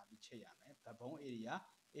physically လာပြီးချိန်ရမယ်ဘက်ဘုံ area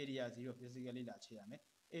 0 physically လာချိန်ရမယ်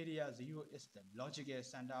area 0 is the logical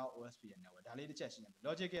center of OSPF network ဒါလေးတစ်ချက်ရှင်းရမယ်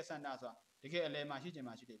logical center ဆိုတာတကယ်အလယ်မှာရှိချင်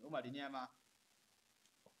မှရှိတယ်ဥပမာဒီနေရာမှာ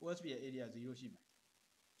OSPF area 0ရှိမယ်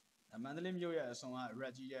မန္တလေးမြို့ရဲ့အစွန်က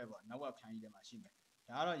red ကြီးရဲ့ပေါ့ network ခန်းကြီးထဲမှာရှိမယ်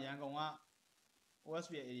ဒါကတော့ရန်ကုန်က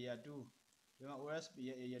OSPF area 2ဒီမှာ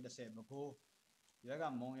OSPF area 10ပဲခိုးဒီဘက်က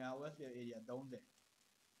မုံရ OSPF area 30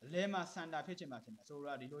အလဲမှာစန်တာဖြစ်ချင်မှဖြစ်မယ်ဆို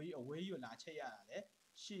တော့ဒီလိုကြီးအဝေးကြီးကိုလာချိတ်ရတာလေ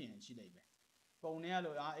ရှိရင်ရှိလိမ့်မယ်ပုံထဲက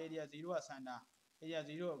လို့area 0ကစန်တာ area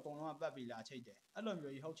 0ကိုအကုန်လုံးကပတ်ပြီးလာချိတ်တယ်အဲ့လို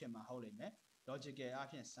မျိုးကြီးဟုတ်ချင်မှဟုတ်လိမ့်မယ် logical အ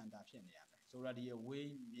ဖြစ်စန်တာဖြစ်နေရမယ်ဆိုတော့ဒီအဝေး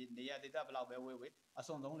နေရာဒေသဘယ်လောက်ပဲဝေးအ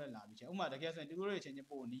စွန်ဆုံးလည်းလာပြီးချင်းဥပမာတကယ်ဆိုရင်သူတို့တွေချင်းချင်း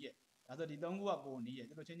ပို့နီးရဲ့ဒါဆိုဒီ3ခုကပို့နီးရဲ့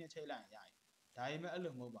သူတို့ချင်းချင်းချိတ်လိုက်ရင်ရရင်ဒါပေမဲ့အဲ့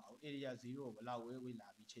လိုမဟုတ်ပါဘူး area 0ကိုဘယ်လောက်ဝေးလာ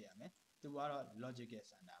ပြီးချိတ်ရမယ်သူကတော့ logical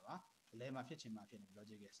center ပါအလဲမှာဖြစ်ချင်မှဖြစ်နေ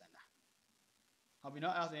logical center ဟုတ်ပြီ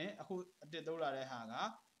နော်အဲ့ဒါဆိုရင်အခုအတစ်တိုးလာတဲ့ဟာက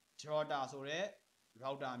router ဆိုတဲ့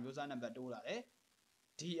router မျိုးစားနံပါတ်တိုးလာတယ်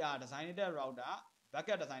DR designated router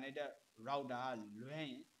bucket designated router လွှဲရ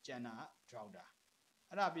င်ကျန်တာ router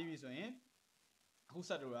အဲ့ဒါပြီးပြီဆိုရင်အခုဆ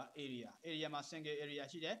က်တော့ area မှာ single area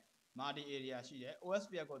ရှိတယ် multi area ရှိတယ်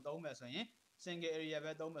OSPF ကိုသုံးမယ်ဆိုရင် single area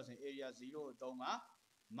ပဲသုံးမယ်ဆိုရင် area 0ကိုသုံးပါ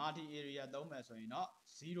multi area သုံးမယ်ဆိုရင်တော့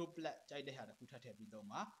0 plus ကြိုက်တဲ့ဟာတစ်ခုထပ်ထည့်ပြီးသုံး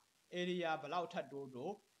ပါ area ဘလောက်ထပ်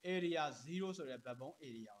တိုး area 0ဆိုတဲ့ဘက်ဘုံ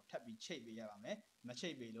area ကိုထပ်ပြီးချိတ်ပေးရပါမယ်မချိ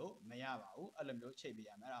တ်ပေးလို့မရပါဘူးအဲ့လိုမျိုးချိတ်ပေး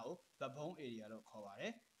ရမယ်အဲ့ဒါကိုဘက်ဘုံ area လို့ခေါ်ပါတ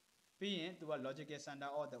ယ်ပြီးရင်သူက logical center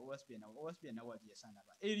of the OSPF network ကြီးရဲ့ center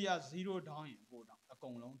ပါ area 0 down ရင်ပို့တော့အကု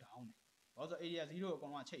န်လုံး down တယ်ဘာလို့ဆို area 0ကိုအကု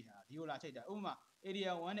န်လုံးချိတ်ထားတာဒီကိုလာချိတ်တာဥပမာ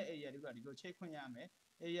area 1နဲ့ area 2ကဒီလိုချိတ်ခွင့်ရမယ်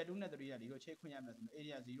area 2နဲ့3ကဒီလိုချိတ်ခွင့်ရမယ်ဆိုတော့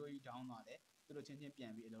area 0ကြီး down သွားတယ်သူတို့ချင်းချင်းပြ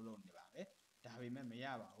န်ပြီးအလုပ်လုပ်နေပါပဲဒါပေမဲ့မရ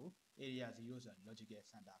ပါဘူး area 0ဆိုတာ logical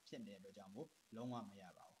center ဖြစ်နေတဲ့အတွက်ကြောင့်မို့လုံးဝမရ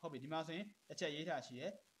ပါဘူးဟုတ်ပြီဒီမှာဆိုရင်တစ်ချက်ရေးထားရှိရဲ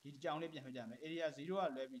ဒီအကြောင်းလေးပြန်ပြကြမယ် area 0က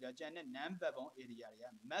လွဲပြီးတော့ကျန်တဲ့ non backbone area တွေက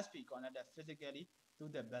must be connected physically to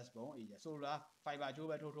the backbone area ဆိုတော့ fiber ကြိုး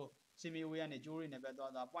ပဲထိုး semi wave ကနေကြိုးတွေနဲ့ပဲ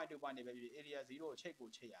သွား point to point တွေပဲဖြစ် area 0ကိုချိ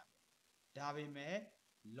တ်ရမယ်ဒါပေမဲ့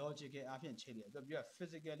logical အဖြစ်ချိတ်ရတယ်သူပြော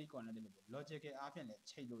physically connected လို့ logical အဖြစ်လည်း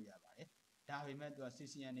ချိတ်လို့ရပါတယ်ဒါပေမဲ့သူက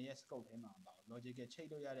CCN ရဲ့ scope ထဲမှာမပါဘူး logical ချိတ်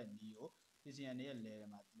လို့ရတဲ့နည်းကို CCN ရဲ့ level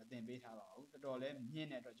မှာမသင်ပေးထားပါဘူးတော်တော်လေးမြင့်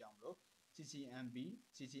တဲ့အတွက်ကြောင့်မလို့ CCNB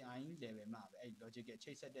CCI level မှာပဲအဲ့ logical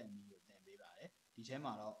ချိတ်ဆက်တဲ့နည်းကိုသင်ပေးပါတယ်ဒီထဲ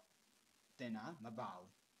မှာတော့သင်တာမပါဘူး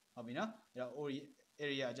ဟုတ်ပြီနော်အဲ့တော့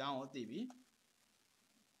area အကြောင်းကိုသိပြီ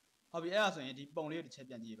ဟုတ်ပြီအဲ့ဒါဆိုရင်ဒီပုံလေးကိုတစ်ချက်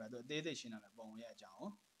ပြန်ကြည့်ပါသူအသေးစိတ်ရှင်းရမယ်ပုံရဲ့အကြောင်း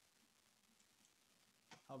ကို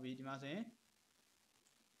ဟုတ်ပြီဒီမှာဆိုရင်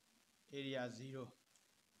area 0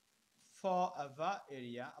 for above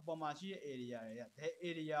area အပေါ်မှာရှိတဲ့ area တွေက the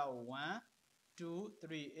area 1 2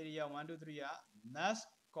 3 area 1 2 3က must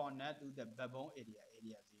connect to the backbone area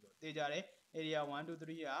 0သိကြတယ် area 1 2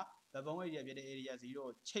 3က backbone area ဖြစ်တဲ့ area 0ကို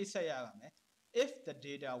ချိတ်ဆက်ရပါမယ် if the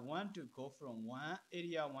data want to go from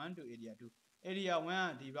area 1 to area 2 area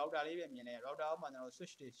 1ကဒီ router လေးပဲမြင်နေ router အောက်မှာကျွန်တော်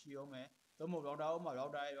switch တွေရှိအောင်မယ်သို့မဟုတ် router အောက်မှာ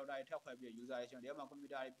router တွေထပ်ခွဲပြီး user တွေရှိအောင်ဒီအောက်မှာ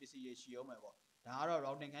computer တွေ PC တွေရှိအောင်မယ်ပေါ့ဒါကတော့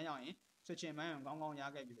routing ခန်းရောက်ရင် switching မိုင်းကောင်းရ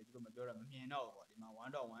ခဲ့ပြီဆိုသူတို့မပြောတော့မမြင်တော့ဘူးပေါ့ဒီမှာ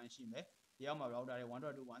 1.1 ရှိမယ်ဒီအောက်မှာ router တွေ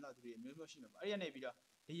 1.2 1.3 အမျိုးမျိုးရှိမှာပေါ့အဲ့ဒီကနေပြီးတော့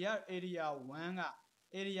ဒီက area 1က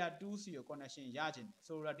area 2 စီကို connection ရချင်တယ်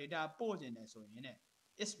ဆိုတော့ data ပို့ချင်တယ်ဆိုရင်ね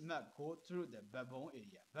is must go through the backbone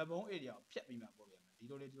area ကိုဖြတ်ပြီးမှပို့ရမယ်ဒီ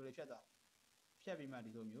လိုလေးဖြတ်သွားဖြတ်ပြီးမှ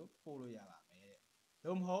ဒီလိုမျိုးပို့လို့ရပါမယ်တဲ့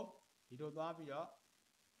သို့မဟုတ်ဒီလိုသွားပြီးတော့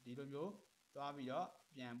ဒီလိုမျိုးသွားပြီးတော့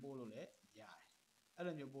ပြန်ပို့လို့လည်းရတယ်အဲ့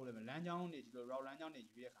လိုမျိုးပို့လို့မယ်လမ်းကြောင်းတွေဒီလို route လမ်းကြောင်းတွေ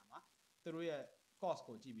ယူတဲ့အခါမှာသူတို့ရဲ့ cost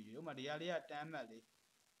ကိုကြည့်ပြီးဥပမာဒီဟာလေးက10 mat လေး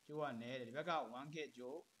ကျိုးကနဲတယ်ဒီဘက်က 1 gig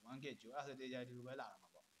ကျိုး1 gig ကျိုးအဲ့ဒါဆိုတရားဒီလိုပဲလာတာမှာ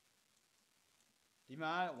ပေါ့ဒီ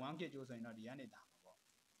မှာ1 gig ကျိုးဆိုရင်တော့ဒီကနေတာမှာပေါ့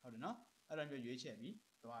ဟုတ်တယ်နော်အဲ့လိုမျိုးရွေးချယ်ပြီး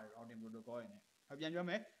သွားတယ် routing protocol ရင်းနဲ့ပြန်ပြော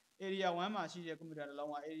မယ် area 1မှာရှိတဲ့ computer တစ်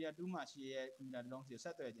လုံးက area 2မှာရှိတဲ့ computer တစ်လုံးစီဆ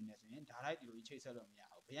က်သွယ်ခြင်းနဲ့ဆိုရင်ဒါလိုက်ဒီလိုကြီးချိတ်ဆက်လို့မရ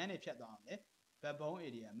ဘူးဘယ်ကနေဖြတ်သွားအောင်လဲ backbone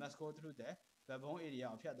area must go through the backbone area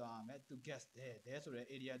ကိုဖြတ်သွားရမယ် to get there ဆိုတဲ့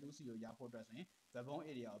area 2 စီကိုရဖို့အတွက်ဆိုရင် backbone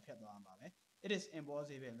area ကိုဖြတ်သွားရမှာပဲ it is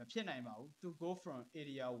impossible မဖြစ်နိုင်ပါဘူး to go from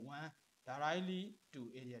area 1 directly to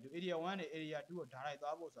area 2 area 1နဲ့ area 2ကို direct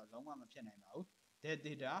သွားဖို့ဆိုတာလုံးဝမဖြစ်နိုင်ပါဘူး that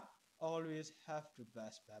data always have to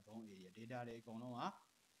pass backbone area data တွေအကုန်လုံးက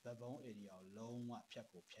backbone area ကိုလုံးဝဖြ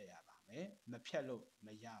တ်ရပါမယ်မဖြတ်လို့မ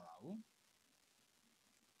ရပါဘူး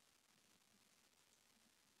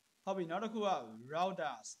ဟုတ်ပြီနောက်တစ်ခုက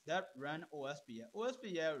routers that run OSPF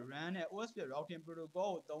OSPF run နဲ့ OSPF routing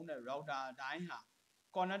protocol ကိုသုံးတဲ့ router အတိုင်းဟာ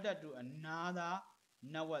connected to another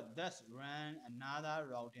network thus run another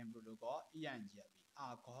routing protocol ENGB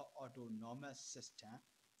are called autonomous system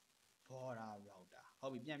border router ဟု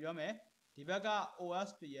တ်ပြီပြန်ပြောမယ်ဒီဘက်က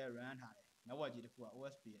OSP ရဲ့ run ထားတယ် network ကြီးတစ်ခုက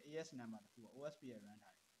OSP ရဲ့ AS number တစ်ခုက OSP ရဲ့ run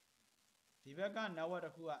ထားတယ်ဒီဘက်က network တ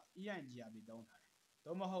စ်ခုက ENGB သုံးထားတယ်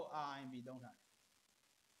သို့မဟုတ် RIB သုံးထားတယ်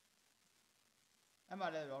အဲ့မှာ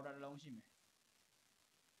လည်း router တစ်လုံးရှိမယ်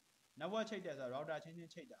network ချိတ်တယ်ဆိုတော့ router ချင်းချ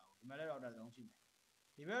င်းချိတ်တာဟုတ်ဒီမှာလည်း router တစ်လုံးရှိမယ်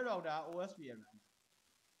ဒီဘက် router OSP ရဲ့ run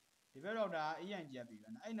ဒီဘက် router ENGB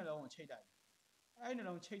run အဲ့နှလုံးကိုချိတ်လိုက်အဲ့နှ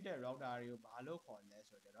လုံးချိတ်တဲ့ router တွေကိုဘာလို့ခေါ်လဲ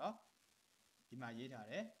ဆိုတော့ဒီမှာရေးထား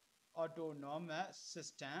တယ် autonomous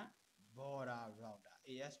system border router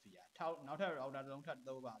ASBR နောက်ထပ် router တစ်လုံးထပ်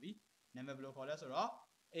သုံးပါပြီနာမည်ဘယ်လိုခေါ်လဲဆိုတော့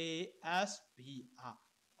ASBR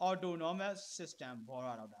autonomous system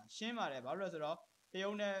border router ရှင်းပါတယ်ဘာလို့လဲဆိုတော့တရု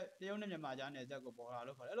တ်နဲ့မြန်မာကြားနယ်စပ်ကို border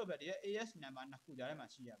လို့ခေါ်တယ်အဲ့လိုပဲဒီ AS number နှစ်ခုကြားထဲမှာ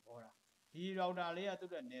ရှိရ border ဒီ router လေးကသူ့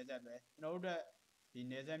အတွက်နယ်စပ်ပဲကျွန်တော်တို့ဒီ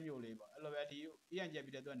နယ်စပ်မြို့လေးပေါ့အဲ့လိုပဲဒီ ENGB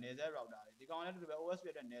တဲ့သူကနယ်စပ် router လေးဒီကောင်လည်းတူတူပဲ OSP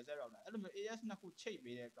တဲ့နယ်စပ် router အဲ့လိုမျိုး AS နှစ်ခုချိတ်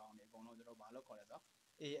ပေးတဲ့ကောင်တွေအကုန်လုံးကျွန်တော်ဘာလို့ခေါ်လဲဆိုတော့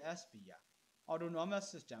ASBR autonomous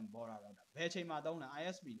system border router ဘယ်ချိန်မှာသုံးလဲ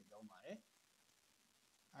ISP တွေသုံးပါတယ်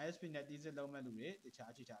ISP နဲ့တီးစစ်လုံးမဲ့လူတွေတ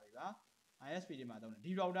ခြားချိထားပြီပါ ISP တွေမှာသုံးတယ်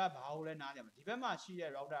ဒီ router ဘာလို့လဲနားလည်မှာဒီဘက်မှာရှိ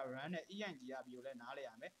တဲ့ router run နဲ့ ENGB ကိုလည်းနားလည်ရ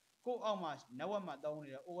မယ်ကိုအောက်မှာ network မှာသုံးနေ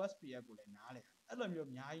တဲ့ OSPF ကိုလည်းနားလည်ရမယ်အဲ့လိုမျိုး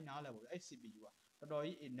အများကြီးနားလည်ဖို့အဲ့ CPU ကတော်တော်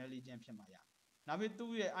ကြီး intelligent ဖြစ်မှာရနောက်ပြီး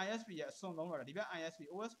သူ့ရဲ့ ISP ရဲ့အစွန်ဆုံး router ဒီဘက် ISP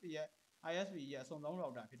OSP ရဲ့ ISP ရဲ့အစွန်ဆုံး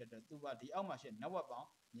router ဖြစ်တဲ့အတွက်သူကဒီအောက်မှာရှိတဲ့ network ပေါင်း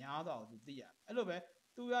များစွာကိုသူသိရအဲ့လိုပဲ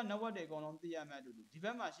သူက network တွေအကုန်လုံးသိရမယ်အတူတူဒီဘ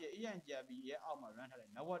က်မှာရှိတဲ့ ENGB ရဲ့အောက်မှာ run ထားတဲ့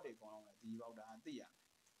network တွေအကုန်လုံးလည်းဒီ router ကသိရ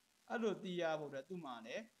အဲ့လိုသိရဖို့အတွက်သူ့မှာလ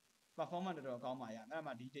ည်း performance တော်တော်ကောင်းပါရအဲ့ဒါ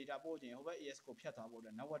မှဒီ data ပို့ခြင်းဟိုဘက် AS ကိုဖြတ်သွားဖို့အတွ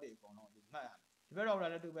က် network တွေအကုန်လုံးသူမှတ်ရမယ်ဒီဘက် router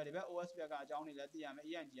လည်းတူပဲဒီဘက် OSP ကအကြောင်းတွေလည်းသိရမယ်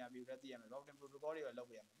ENGB ကိုလည်းသိရမယ် routing protocol တွေလည်းလုပ်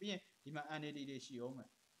ပေးရမယ်ပြီးရင်ဒီမှာ NAT တွေရှိအောင်မယ်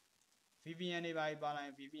VPN တွေပါလာရ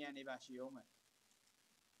င် VPN တွေပါရှိအောင်မယ်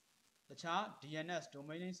တခြား DNS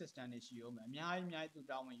domain name system တွေရှိအောင်မယ်အများကြီးသူ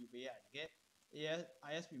တာဝန်ယူပေးရတယ်တကယ်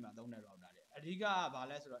ISP မှာသုံးတဲ့ router တွေအဓိကကဘာ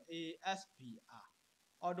လဲဆိုတော့ ASBR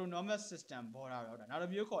autonomous system border router နောက်တ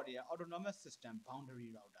စ်မျိုးခေါ်တယ် autonomous system boundary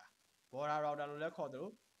router border router လို့လည်းခေါ်သလို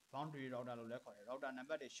boundary router လို့လည်းခေါ်တယ် router နံ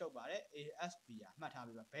ပါတ်တွေရှုပ်ပါတယ် ASBR မှတ်ထား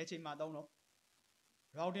ပြီးပါဘယ်ချိန်မှာသုံးလို့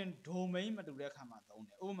routing domain မတူတဲ့အခါမှာသုံးတ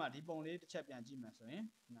ယ်ဥပမာဒီပုံလေးတစ်ချက်ပြန်ကြည့်မယ်ဆိုရင်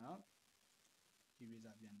နော်ဒီ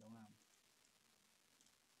eraser ပြန်သုံးရအောင်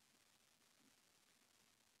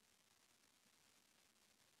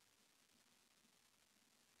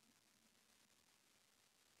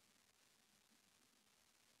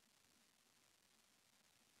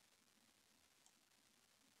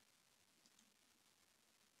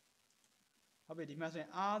ဟုတ်ပြီဒီမှာဆိုရင်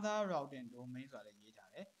other routing domain ဆိုတာလည်းရေး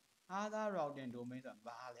ထားတယ် other routing domain ဆိုတာ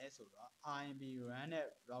ဘာလဲဆိုတော့ IMB run တဲ့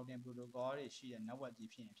routing protocol တွေရှိတဲ့ network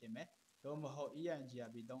ကြီးဖြစ်ရင်ဖြစ်မယ်သို့မဟုတ်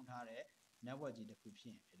ENGB သုံးထားတဲ့ network ကြီးတစ်ခုဖြ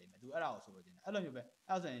စ်ရင်ဖြစ်လိမ့်မယ်သူအဲ့ဒါကိုဆိုလို့တင်တယ်အဲ့လိုမျိုးပဲ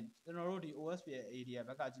အဲ့ဆိုရင်ကျွန်တော်တို့ဒီ OSP ရဲ့ area ဘ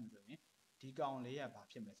က်ကကြည့်လို့ဆိုရင်ဒီကောင်လေးကဘာ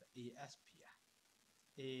ဖြစ်မလဲဆိုတော့ ASBR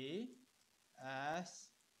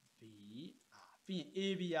ပြီးရင်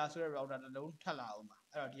ABR ဆိုတဲ့ router တစ်လုံးထပ်လာအောင်ပါ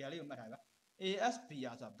အဲ့တော့ဒီဟာလေးကိုမှတ်ထားပါ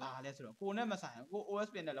ASBR ဆိုတာဘာလဲဆိုတော့ကိုနဲ့မဆိုင်ဘူးကို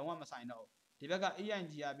OSP နဲ့လုံးဝမဆိုင်တော့ဘူးဒီဘက်က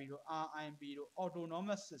ENGB တို့ RIB တို့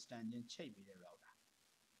autonomous system ချင်းချိတ်ပေးတဲ့ router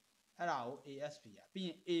အဲ့ဒါကို ASBR ပြီးရ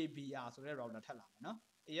င် ABR ဆိုတဲ့ router ထပ်လာမယ်နော်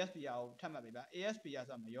ASBR ကိုထပ်မှတ်ပေးပါ ASBR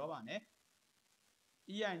ဆိုတာမရောပါနဲ့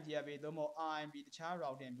ENGB သို့မဟုတ် RIB တခြား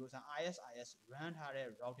routing မျိုးစား ISIS run ထားတဲ့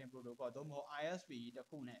routing protocol သို့မဟုတ် ISP တစ်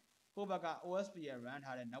ခုနဲ့ကိုယ့်ဘက်က OSP ရဲ့ run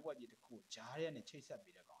ထားတဲ့ network ကြီးတစ်ခုကိုဂျားထဲနဲ့ချိတ်ဆက်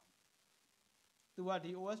ပေးတဲ့ကောင်သူက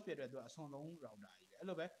ဒီ OSP အတွက်သူကအစွန်ဆုံး router ကြီးပဲအဲ့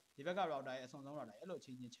လိုပဲဒီဘက်က router ရဲ့အစွန်ဆုံး router အဲ့လိုချ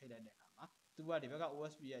င်းချင်းချိတ်လိုက်တဲ့အခါမှာသူကဒီဘက်က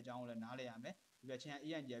OSP ရဲ့အကြောင်းကိုလည်းနားလည်ရမယ်ဒီဘက်ချင်း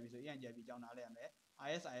ENGB ဆို ENGB အကြောင်းနားလည်ရမယ်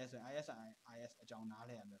ISIS ဆိုရင် ISIS အကြောင်းနား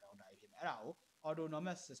လည်ရမယ် router ကြီးဖြစ်မယ်အဲ့ဒါကို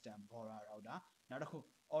autonomous system border router နောက်တစ်ခု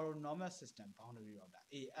autonomous system boundary router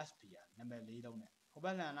ASBR နာမည်၄လုံးနဲ့ဟိုဘ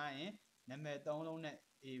က်လှန်လိုက်ရင်နာမည်၃လုံးနဲ့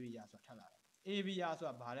ABR ဆိုတာထပ်လာတယ် ABR ဆို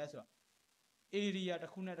တာဘာလဲဆိုတော့ area တ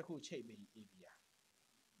စ်ခုနဲ့တစ်ခုချိတ်ပြီး ABR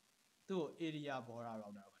သူ့ area border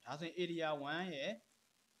router ပါဒါဆိုရင် area 1ရဲ့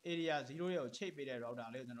area 0ရဲ့ကိုချိတ်ပေးတဲ့ router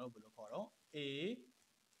လေးကိုကျွန်တော်တို့ဘယ်လိုခေါ်တော့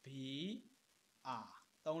ABR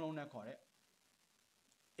သုံးလုံးနဲ့ခေါ်တဲ့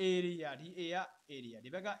area ဒီ A က area ဒီ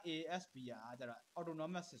ဘက်က ASBR ကကျတော့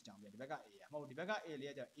autonomous system ပဲဒီဘက်က A မဟုတ်ဒီဘက်က A လေး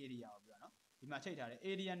ကကျတော့ area ကိုပြောနော်ဒီမှာချိတ်ထားတယ်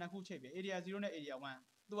area နှစ်ခုချိတ်ပေး area 0နဲ့ area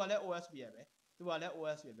 1သူကလည်း OSP ပဲသူကလည်း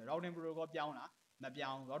OSP ပဲ routing protocol ပြောင်းလားမပြော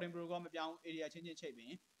င်း routing protocol မပြောင်း area ချင်းချင်းချိတ်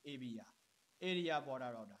ပြီး ABR area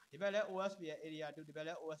border router ဒီဘက်လည်း OSP ရဲ့ area 2ဒီဘက်လ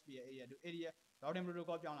ည်း OSP ရဲ့ area 2 area routing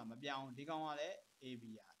protocol ပြောင်းလားမပြောင်းဒီကောင်ကလည်း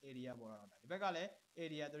ABR area border router ဒီဘက်ကလည်း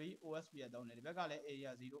area 3 OSP ရဲ့သုံးတယ်ဒီဘက်ကလည်း area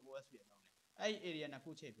 0 OSP ရဲ့သုံးတယ်အဲ့ဒီ area နှစ်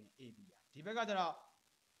ခုချိတ်ပြီး ABR ဒီဘက်ကကျတော့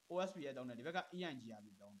OSPF တောင်းတယ်ဒီဘက်က ENGRB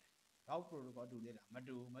တောင်းတယ် route protocol တူသေးလားမ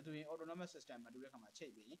တူရင် autonomous system မတူတဲ့ခါမှာချိ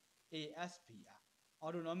န်ပြီး ASPR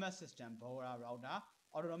autonomous system border router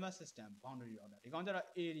autonomous system boundary router ဒီကောင်ကျတော့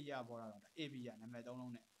area border router ABR နာမည်သုံး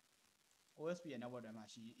လုံးနဲ့ OSPF network ထဲမှာ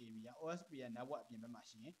ရှိရင် ABR OSPF network အပြင်ဘက်မှာ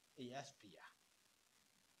ရှိရင် ASPR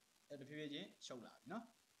အဲ့တဖြည်းဖြည်းချင်းရှုပ်လာပြီနော်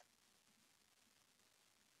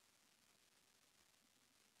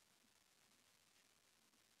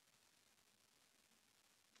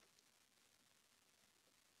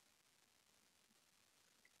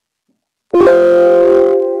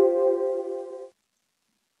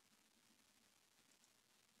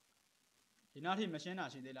ဒီနောက်ထိမရှင်းတာ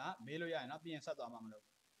ရှိသေးလားမေးလို့ရရင်နော်ပြီးရင်ဆက်သွားမှာမလို့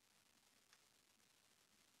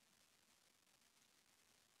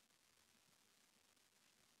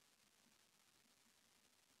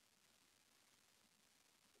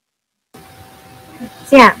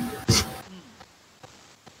ဆရာ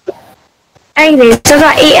အဲ့ဒီဆို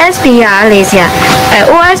တော့ ASPR လေဆရာ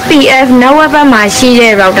OSPF network ဘက်မှာရှိ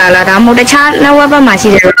တဲ့ router လားဒါမှမဟုတ်တခြား network ဘက်မှာရှိ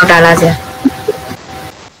တဲ့ router လားဆရာ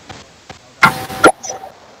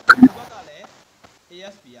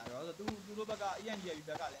ASPR တော့သူတို့ဘက်က ENGRB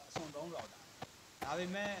ဘက်ကလည်းအစွန်သုံး router ဒါပေ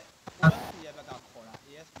မဲ့ OSPF ဘက်ကခေါ်တာ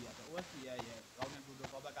ASPR ဆို OSPF ရဲ့ routing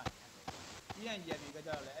protocol ဘက်ကနေ ENGRB ကကြ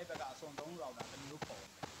တော့လည်းအဲ့ဘက်ကအစွန်သုံး router တစ်မျိုးခေါ်တယ်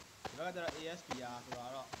ဒီဘက်ကကျတော့ ASPR ဆိုတာ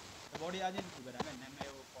တော့သဘောတရားချင်းတူပဲဒါပေမဲ့နာမည်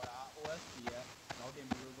ကိုခေါ်တာ OSPF routing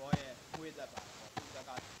protocol ရဲ့အဝိသက်ပါပေါ့သူဘက်က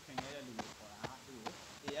ခင်ခဲ့တဲ့လူကိုခေါ်တာသူ့ကို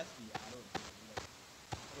ASPR လို့ပြောတယ်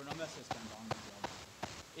autonomous system boundary router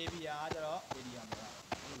ABR ကျတော့ area ပေါ့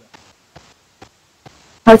ဟုတ်ပဲ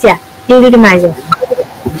ဟုတ်ဆရာကျေးဇူးတင်ပါတယ်ဟု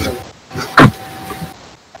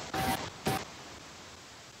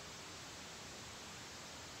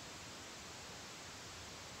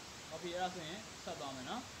တ်ပြီအဲ့ဒါဆိုရင်ဆက်သွားမယ်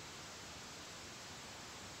နော်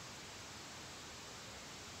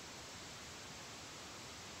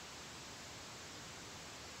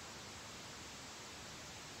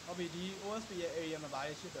ဟုတ်ပြီဒီ OSP ရဲ့ area မှာဘာ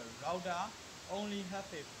တွေရှိတယ် router only have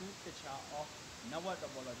a full picture of network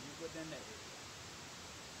topology within the area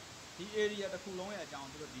ဒီ area တစ်ခုလုံးရဲ့အကြောင်း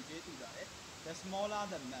သူတို့ detail တူတာလေ the smaller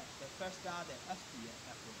the map the faster the SPF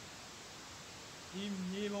approach ဒီ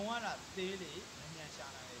မြေပုံကလာသေးလေမြန်ရှာ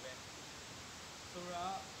နိုင်လေပဲဆို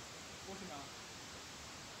တော့ကိုဒီမှာ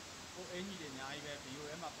ကိုအင်ကြီးတွေအများကြီးပဲ video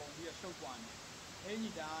ထဲမှာပုံပြီးတော့ရှုပ်သွားနေအင်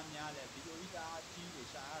ကြီးတအားများလဲ video ကြီးတအားကြီးတွေ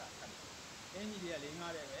ရှာရတာခက်တယ်အင်ကြီးတွေကလေး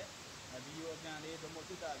ငါးတယ်ပဲ video အပြန်လေးတို့မို့စ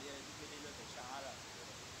စ်တာလေးဒီလေးပဲဆိုရှာရတာ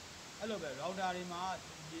အဲ့လိုပဲ router တွေမှာ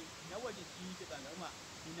ဒီ network ကြီးဖြစ်တယ်ဥမာ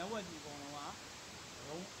ဒီ network ကြီးအကုန်လုံးကအ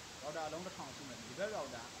လုံး router အလုံး1000ရှိမယ်ဒီဘက်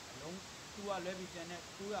router အလုံးသူကလွဲပြီးကျန်တဲ့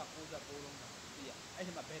999လုံးတာသိရအဲ့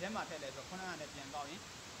ဒီမှာဘယ်ထဲမှာထည့်လဲဆိုတော့ခုနကလည်းပြန်ကောက်ရင်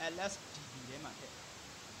LSDB ထဲမှာထည့်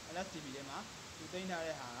LSDB ထဲမှာသူသိမ်းထား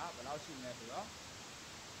တဲ့ဟာကဘယ်လောက်ရှိမလဲဆိုတော့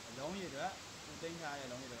အလုံးရည်အတွက်သူသိမ်းထားတဲ့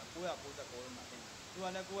လုံးရည်တွေက999လုံးမှာသိမ်းတာသူက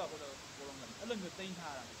လည်း999လုံးမှာအဲ့လိုမျိုးသိမ်း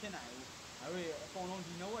ထားတာမဖြစ်နိုင်ဘူးငါတို့အကုန်လုံး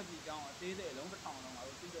ဒီ network ကြီးအကြောင်းအသေးစိတ်အလုံး1000လုံးငါ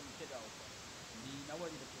တို့သိတယ်မဖြစ်တော့ဘူးဒီ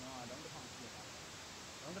network ကြီးတစ်ခုလုံးကအလုံး1000ရှိတာ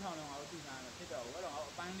လုံး1000လုံးငါတို့သိထားတယ်ဖြစ်တော့ဘူးအဲ့တော့ငါ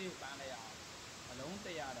တို့အပိုင်းလေးပိုင်းလိုက်ရအောင်အလုံး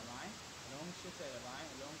100တပိုင်းအလုံး80တပိုင်း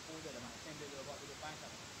အလုံး90တပိုင်းအဆင်ပြေလို့ပေါ့ဒီလိုပိုင်း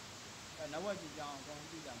ထားတယ်အဲ့ network ကြီးအကြောင်းအကုန်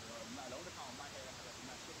သိကြမှာတော့ဒီမှာအလုံး1000ပိုင်းလိုက်တဲ့အခါကျဒီ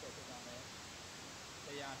မှာ80ဖြစ်သွားမယ်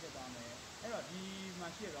100ဖြစ်သွားမယ်အဲ့တော့ဒီမှာ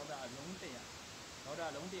ရှိတဲ့ router အလုံး100 router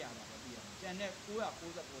အလုံး100ပါပဲပြီးရတယ်ကျန်တဲ့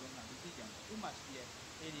999လုံးကဒီသိကြတယ်ဥမာရှိတဲ့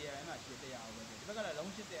area ထဲမှာရှိတဲ့100ကိုပဲဒီဘက်ကလည်းအလုံး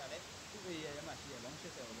80ရတယ်သူ့ area ထဲမှာရှိတဲ့အလုံး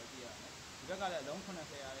80ကိုပဲသိရတယ်ဒီဘက်ကလည်းအလုံး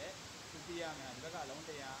90ရတယ်သူသိရမယ်ဒီဘက်ကအလုံး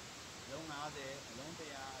100အလုံး50အလုံး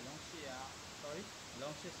100အလုံး800 sorry အ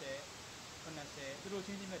လုံး80 90သူတို့ချ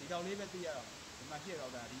င်းချင်းပဲဒီတော့လေးပဲသိရတော့ဒီမှာရှိတဲ့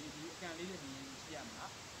router ဒီအကန်လေးတွေဒီရှိရမှာ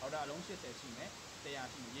router အလုံး80ရှိမယ်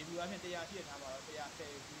100ရှိမယ်ရေဘူးအပြင်100ရှိရထားပါတော့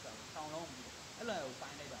110ရှိတာ1000လုံးပြီးအဲ့လိုကိုပို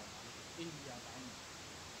င်းလိုက်တာပါ area ပိုင်း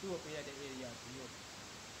သူ့ကိုပေးရတဲ့ area 0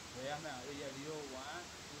ဝယ်ရမယ် area 0 1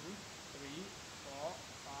 2 3 4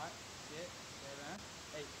 5 6 7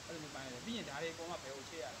 8အဲ့လိုပိုင်းရတယ်ပြီးရင်ဒါတွေအကုန်လုံးဘယ်ကို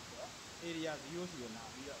ချိန်ရလဲဆိုတော့ area 0စီကိုလာ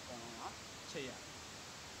ပြီးတော့အကုန်လုံးကချိန်ရတယ်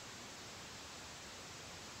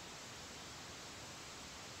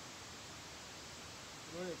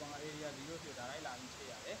တို့တွေကောင် area 0စီကိုဒါလိုက်လာပြီးချိန်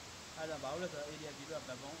ရတယ်အဲ့ဒါဘာလို့လဲဆိုတော့ area 0က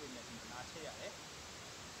backbone area စီကိုလာချိန်ရတယ်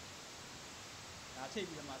ဒါချိန်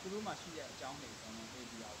ပြီးတော့မှသူတို့မှရှိတဲ့အကြောင်းတွေအကုန်လုံးပေး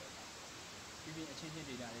ပြီးတော့ပဲပြီးပြီးအချင်းချင်း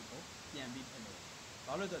data တွေကိုပြန်ပြီးထည့်လို့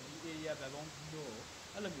ဘာလို့လဲဆိုတော့ဒီ area backbone 0ကို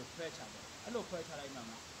အဲ့လိုမျိုးခွဲချတယ်အဲ့လိုခွဲချလိုက်မှ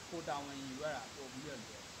ကိုတာဝန်ယူရတာပို့ပြီးတော့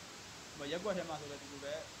လွယ်ရက်ကွက်ထဲမှာဆိုလည်းဒီလို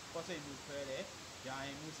ပဲ cost မှုခွဲတယ်ရာရ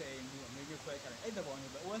င်မှုစိန်မှုအမျိုးမျိုးခွဲချတယ်အဲ့သဘော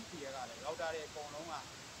မျိုးပဲ OSPF ကလည်း router တွေအကုန်လုံးက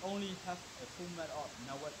only have a format of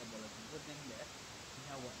network topology within the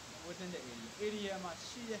network within the area မှာ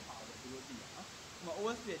ရှိတဲ့ဟာကိုသူတို့သိရနော်ဥပမာ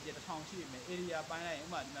OSPF 1000ရှိနေမယ် area ပိုင်းလိုက်ရင်ဥ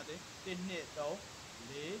ပမာဒီမှာဆို1 2 3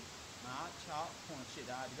 4 5 6 9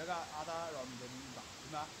 ဒါဒီဘက်ကအာသာရော်မီတယ်ဒီ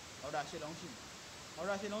မှာrouter 8လုံးရှိမယ်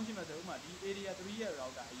router 8လုံးရှိမယ်ဆိုဥပမာဒီ area 3ရဲ့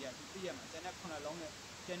router ကြီးကသူသိရမှာကျန်တဲ့9လုံးနဲ့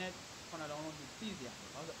ကျန်တဲ့9လုံးလုံးသူသိစရာ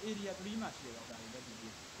ဘာလို့ဆို area 3မှာရှိတဲ့ router တွေလည်းသူသိ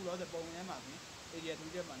ခုတော့ပုံထဲမှာဆိုရင် area 3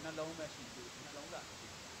ထဲမှာနှလုံးပဲရှိသေးတယ်နှလုံးသား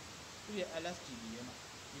သူ့ရဲ့ LSTB ထဲမှာ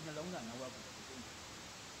ဒီနှလုံးသား network ကိုသူသိတယ်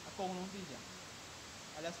အကုန်လုံးသိကြတယ်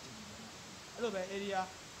LSTB ထဲမှာအဲ့လိုပဲ area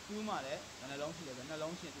 2မှာလည်းနှလုံးရှိတယ်ပဲနှ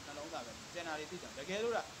လုံးရှိရင်ဒီနှလုံးသားပဲကျန်တာတွေသိကြတယ်တကယ်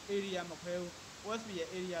လို့လား area မခွဲဘူး OSP ရဲ့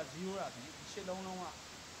area 0တာဆိုရင်ဒီ8လုံးလုံးက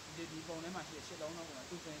ဒီပုံထဲမှာရှိတဲ့8လုံးလုံးက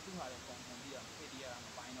သူ့ဆိုရင်သူ့ဟာလည်းပုံပြီးတော့ area မ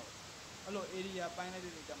ပိုင်းတော့ဘူးအဲ့လို area ပိုင်းလိုက်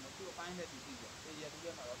တဲ့နေရာမှာသူ့အပိုင်းနဲ့သူသိကြ area 2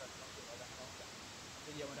ထဲမှာတော့တစ်လုံးရှိတော့တစ်လုံးကျ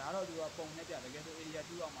area မှာဒါတော့သူကပုံနဲ့ပြတကယ်ဆို area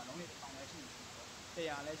 2အောက်မှာလုံးလေးတစ်ထောင်လည်းရှိနေ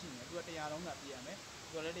100လည်းရှိနေသူက100လုံးသာပြရမယ်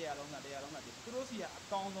သူကလည်း100လုံးသာပြသူတို့စီကအ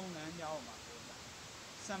ကောင်းဆုံးလမ်းကြောင်းမှာပြောတာ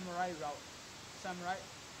samurai route samurai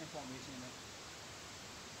information နဲ့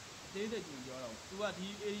သေးသေးကြည့်ပြောတော့သူကဒီ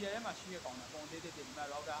area ထဲမှာရှိရကောင်တာပုံသေးသေးဒီမှာ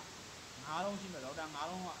router 9လုံးရှိမယ် router 9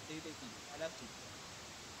လုံးကအသေးသေးကြည့် LSD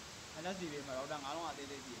မှာ router 9လုံးကအသေး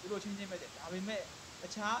သေးကြည့်သူတို့ချင်းပဲတဲ့ဒါပေမဲ့တ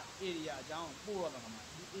ခြား area အကြောင်းပို့ရမှာမှာ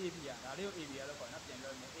ဒီ area ဒါလေးကို area လို့ခေါ်တယ်နော်ပြန်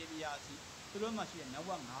ပြောမယ် area စီသူတို့မှာရှိတဲ့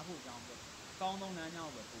network 9ခုအကြောင်းပြောအကောင်းဆုံးလမ်းကြော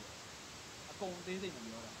င်းပဲပို့အကုန်သေးစိတ်မ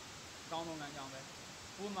ပြောတာအကောင်းဆုံးလမ်းကြောင်းပဲဥ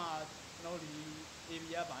ပမာကျွန်တော်ဒီ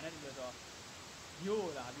area ဘာနဲ့တူလဲဆိုတော့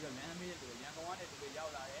ရိုးလာပြီးတော့လမ်းမေးတယ်ရန်ကုန်ကနေတူရော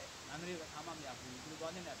က်လာတယ်လမ်းမေးကအားမမရဘူးသူ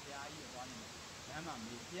သွားနေတဲ့ဖျားကြီးကိုသွားနေတယ်လမ်းမှာ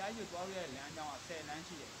မေးဖျားကြီးကိုသွားရတဲ့လမ်းကြောင်းက10လမ်း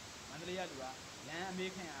ရှိတယ်မန္တလေးကလူကလမ်းအ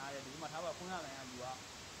မေးခံရတဲ့ဒီမှာထားပါခုနကလမ်းကလူက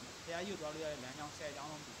ဖျားကြီးကိုသွားရတဲ့လမ်းကြောင်း10ကျောင်း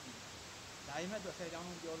လုံးသူပြီးဒါပေမဲ့သူ10ကျောင်း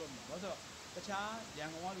လုံးပြောလို့မရဘူးဆိုတော့တခြားရန်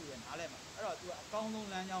ကုန်ကလူတွေနားလဲမှာအဲ့တော့သူကအကောင်းဆုံး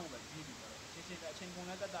လမ်းကြောင်းကိုပဲပြီးပြီးတော့ချင်းချင်းပဲအချိန်ကုန်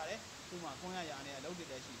လဲတက်တာတယ်သူ့မှာ900ရာနဲ့အလုပ်တွေ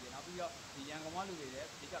လည်းရှိတယ်နောက်ပြီးတော့ဒီရန်ကုန်ကလူတွေလည်း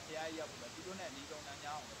ဒီကဖျားကြီးရောက်ပြီးတော့သူတို့နဲ့အနီးဆုံးလမ်း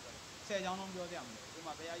ကြောင်းကိုပြောတယ်10ကျောင်းလုံးပြောကြရမှာဒီ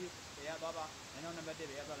မှာဖျားကြီးဘယ်ရသွားပါလမ်းကြောင်းနံပါတ်1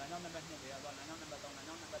ဘယ်ရသွားလမ်းကြောင်းနံပါတ်2ဘယ်ရသွားလမ်းကြောင်းနံပါတ်3လမ်း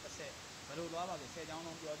ကြောင်းနံပါတ်10ဘယ်လိုသွားပါလဲ10ကျောင်း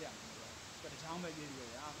လုံးပြောကြရမှာဆိုတော့တချောင်းပဲပြေးပြီး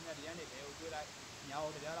တော့ခင်ဗျာဒီကနေဘယ်ကိုတွေးလိုက်ညာ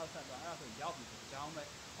ကိုတရားလောက်ဆက်သွားအဲ့ဒါဆိုရောက်ပြီတချောင်းပဲ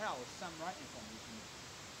အဲ့ဒါကို summary information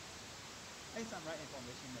အဲ့ summary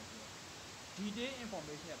information နဲ့ပြော detail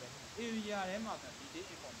information ပဲ area ထဲမှာက detail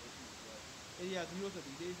information ပြော area 0ဆို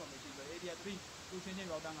detail information ပြော area 3သူချင်းချင်း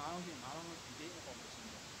router 9လုံးရှိ9လုံး detail information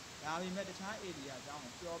ပြောဒါပေမဲ့တခြား area အကြောင်း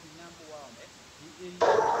ကိုပြောပြီးနှမ်းပို့ရအောင်လေဒီ area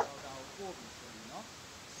router ကိုပို့ပြီးဆိုရင်เนาะ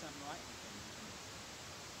summary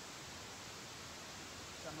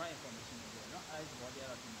information ပြောเนาะအဲ့ဒီဘောတရား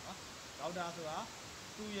တော့ဒီမှာပါ router ဆိုတာ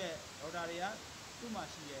သူ့ရဲ့ router တွေကသူ့မှာ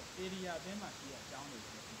ရှိတဲ့ area အတွင်းမှာရှိတဲ့အကြောင်းတွေ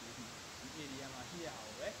ကိုဒီ area မှာရှိရအော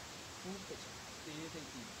င်ပဲ full picture သေးသေး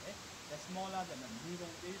ကြည့်တယ် the smaller than the မြေပုံ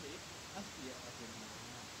သေးသေး SPF အပြင်မှာဘ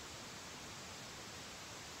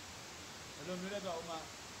ယ်လိုမျိုးလဲဆိုတော့ဥမာ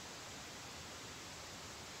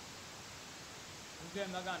Google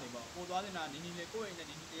Map ကနေပေါ့ကိုသွားနေတာနီးနီးလေးကိုယ့်အိမ်နဲ့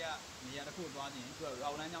နီးနီးလေးကနေရာတစ်ခုသွားနေရင်သူက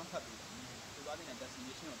route လမ်းကြောင်းဖတ်ပြီးကိုသွားနေတဲ့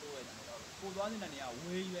destination ကိုတိုးရတာတော့ကိုသွားနေတဲ့နေရာ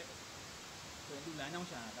ဝေးရွယ်ဆိုရင်သူလမ်းကြောင်း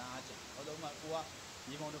ရှာတာဒါအကျဟောတော့မှကိုက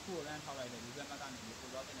မြေပုံတစ်ခုကိုလမ်းထောက်လိုက်တယ် Google Map ကနေကို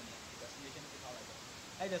သွားနေတဲ့နေရာ destination ကိုထောက်လိုက်တယ်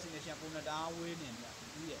အဲ့ destination ပုံနဲ့ဒါဝေးနေတယ်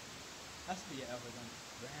သူရဲ့ SPF ကိုကျွန်တော်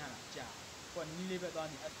run ရတာကြာကိုကနီးလေးပဲသွား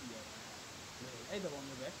နေ SPF အဲ့ဒီပုံ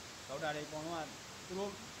မျိုးပဲ router တွေအကုန်လုံးကသူ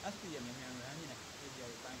တို့ SPF မြန်မြန် run နေတာ area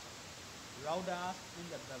တွေပိုင်းချင်routers in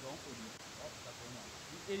the backbone area of the backbone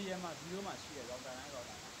ဒီ area မှာ0မှာရှိတဲ့ router တိုင်း router ကလ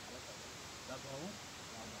ည်းခေါ်တယ် backbone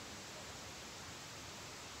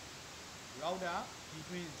router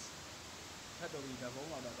between ထပ်တော့ဒီ backbone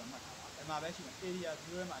router တော့မှတ်ထားပါဒီမှာပဲရှိမှာ area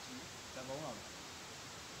 0မှာရှိတဲ့ backbone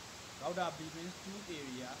router between two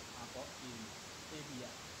areas are called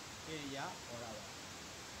area order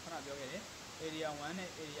ခဏပြောခဲ့တယ် area 1နဲ့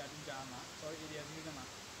area 2ကြားမှာ sorry area 0ကြားမှာ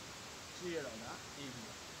ရှိရတော့တာ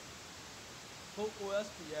areaကို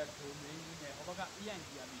OSPF domain နဲ့ဟိုဘက်က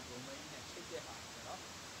EIGRP domain နဲ့ချိတ်တဲ့ဟာဆိုတော့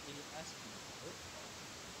ASP လို့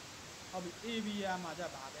ဟုတ်ပြီ area မှာじゃ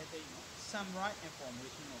ဘာပဲတိတ်နော် summary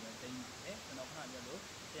information ကိုပဲတိတ်ပါတယ်ကျွန်တော်ခဏပြောလို့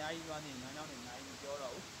တရားကြီးသွားနေလမ်းကြောင်းတွေအများကြီးပြော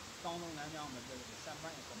တော့ဘူးကောင်းဆုံးလမ်းကြောင်းမှာပြောလို့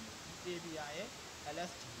summary information area ရဲ့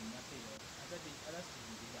LSTD နဲ့ဖြစ်ရောအဲ့ဒီ LSTD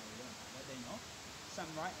တွေကလည်းဒါတိတ်နော်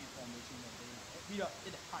summary information နဲ့တိတ်ပါတယ်ပြီးတော့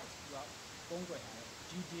it hides သူကပုံးကွယ်ထားတဲ့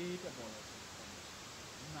GDA တက်ပေါ်လို့ဒီ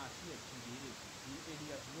မှာရှိတဲ့ GDA တွေဒီ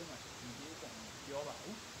area 0မှာ GDA ပုံပြောပါ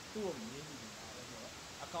ဘူးသူ့ကိုမေးကြည့်နေတာပဲပြော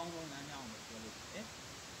အကောင်းဆုံးလမ်းကြောင်းကိုပြောလို့ရတယ်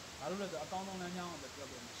ဘာလို့လဲဆိုတော့အကောင်းဆုံးလမ်းကြောင်းကိုပြော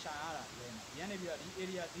ပြီးရှာရတာလဲမှာဒီကနေပြီးတော့ဒီ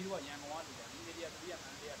area 0ကရန်ကုန်ကတူတယ်ဒီ area 3ကမ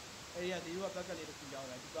န္တလေးက area 0ကဘက်ကလေးတစ်ခုရောက်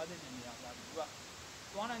တယ်ဒီသွားတဲ့နေရာသွားပြီးသူက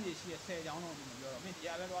သွားနိုင်နေရှိတဲ့10ကျောင်းလုံးကိုမပြောတော့မင်းဒီ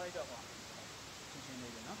ဟာပဲသွားလိုက်တော့ကွာရှင်းရှင်း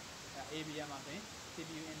လေးပဲနော်အဲ ABM မှာဆိုရင်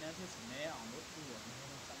CPU analysis နဲအောင်လို့သူ့ကို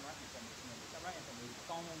summary information နဲ့ summary information အ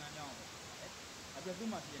ကောင်းဆုံးလမ်းကြောင်းကိုပြောတယ်။အခုသူ့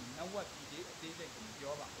မှာရှိတဲ့ network detail အသေးစိတ်ကို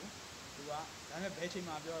ပြောပါဘူး။ သူကဒါပေမဲ့ဘယ်ချိန်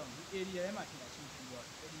မှာပြောတော့ဒီ area ထဲမှာရှိတာချင်းချင်းပြော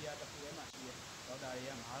area တစ်ခုထဲမှာရှိတဲ့ router တွေ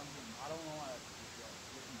က9လုံးဖြစ်9လုံးလုံးကတော့ဒီပြော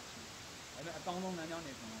ဒီမှာရှိတယ်ဒါပေမဲ့အကောင်းဆုံးလမ်းကြောင်း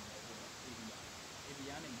တွေကျွန်တော်လည်းပို့တော့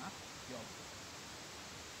area နေမှာပြောပို့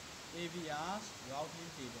AVR's routing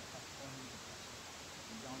table has only the best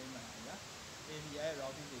ဒီကြောင်းလေးမှတ်ထားကြ AVR ရဲ့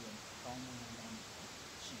routing table မှာအကောင်းဆုံးလမ်းကြောင်းတွေ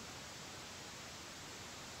ရှိတယ်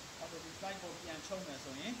အခုဒီ slide ကိုပြန်ချုပ်မယ်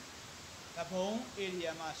ဆိုရင်ဗပုံး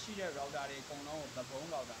area မှာရှိတဲ့ router တွေအကုန်လုံးကိုဗပုံး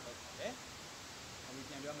router လို့ခေါ်တယ်အခု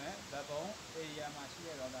ပြန်ပြောမယ်ဗပုံး area မှာရှိ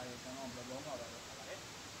တဲ့ router တွေအကုန်လုံးဗပုံး router လို့ခေါ်ပါတယ်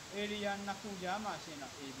area နှစ်ခုကြားမှာရှိရင်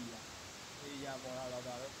တော့ AVR area border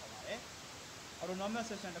router လို့ခေါ်ပါတယ်autonomous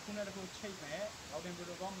system တစ်ခုနဲ့တစ်ခုချိတ်မဲ့ routing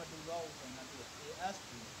protocol မတူတော့ဘူးဆိုရင်လည်း ASP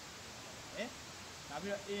ပါတယ်။နောက်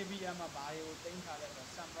ပြီးတော့ AVR မှာဘာတွေကိုတင်ထားလဲဆိုတော့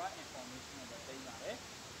Sambra information ကိုတင်ပါတယ်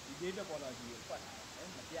။ဒီ data topology ကိုဖွက်ထားတယ်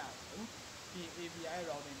မပြဘူး။ဒီ AVR ရဲ့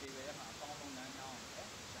routing table ထဲမှာအကောင်းဆုံးလမ်းကြောင်းကိုလ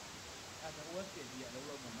ည်းရှာတယ်။အဲဒါ OSPF ကြီးအလုပ်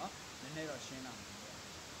လုပ်မယ်နော်။နည်းနည်းတော့ရှင်းလာမယ်။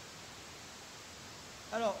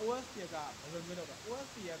အဲ့တော့ OSPF ကဘယ်လိုမျိုးလုပ်တာ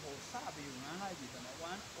OSPF ကိုစပြီး run လိုက်ပြီဆိုတော့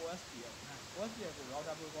one OSPF OSPF ကို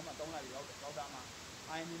router protocol မှာတုံးလိုက်ပြီ router မှာ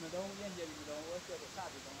IME မတုံးပြန်ကြည့်ပြီးတော့ OSPF ကိုစ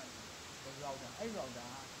ပြီးတုံးလိုက်ပြီ router အဲ့ router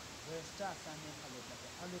က will start sending hello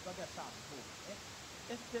packet စပြီးပို့တယ်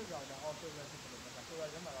if this router also receives hello packet ဆိုတော့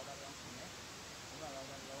ဒီမှာ router တောင်းရှိနေဒီမှာ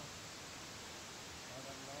router လုံး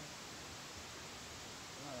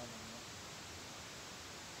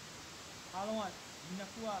အားလုံးကဒီနှစ်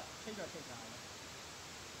ခုကချိတ်ထားတယ်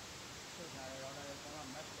router တွေကတော့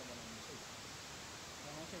match တော့လည်းမရှိဘူး။ကျွ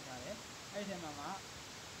န်တော်ချိန်ထားတယ်။အဲ့ဒီထဲမှာ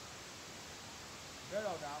web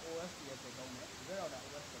router OSPF ကိုတုံးတယ်။ web router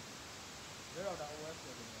OSPF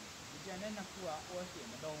ဒီကျန်တဲ့နှစ်ခုက OSPF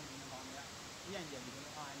မတုံးဘူး။ဟောင်းတွေကဒီရင်ကျန်ဒီလို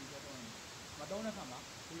RND ပဲတုံးတယ်။မတုံးတဲ့ခါမှာ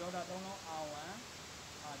ဒီ router သုံးလုံး R1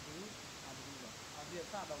 R2 R3 ပေါ့။ R3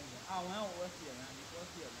 စတုံးတယ်။ R1 ကို OSPF ရမ်းပြီး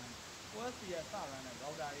OSPF စရမ်းတဲ့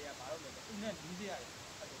router တွေကဘာလို့လဲဆိုတော့သူနဲ့နီးစရာတွေ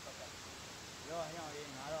အဲ့လိုပတ်သက်။ရောဟောင်း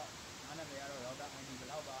ရေးငါနာမည်ကတော့ router ID ဘယ်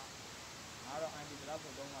လောက်ပါငါတော့ ID ဘယ်လောက်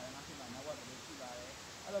ကိုတုံးပါတယ်ငါဖြစ်မှာ network ဘယ်လိုရှိပါတယ်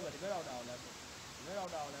အဲ့လိုပဲဒီဘက် router ကိုလည်းပို့ဒီဘက်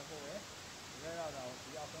router ကိုလည်းပို့ရဒီဘက် router ကို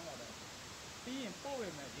ဒီအောက်ဆုံး router ကိုပြီးရင်ပို့ပေ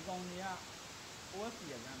မဲ့ဒီကောင်တွေက OSP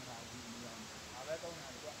ရမ်းမထားဘူးဒီကောင်ဒါပဲတုံးတာ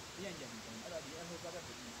သူကပြည့်ရင်ကြည့်တုံးအဲ့တော့ဒီ hello packet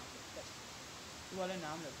ကိုနားမလို့တက်ချင်သူကလည်း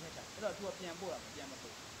နားမလို့ဖက်ချအဲ့တော့သူကပြန်ပို့တာပြန်မ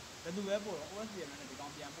ပို့ဘယ်သူပဲပို့တော့ OSP ရမ်းနဲ့ဒီကော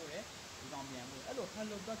င်ပြန်ပို့တယ်ဒီကောင်ပြန်ပို့အဲ့လို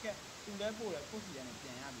hello packet သူလည်းပို့တယ်ကိုယ့်စီကနေပြ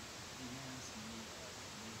န်ရပြီဒီနန်းစီ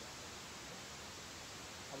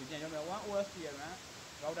အခုပြန်ပြောမယ် one OSPF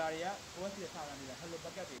router တွေက OSPF ဆောက်ရနေတာ hello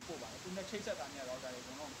packet တွေပို့ပါတယ်သူနဲ့ချိတ်ဆက်တာများ router တွေအ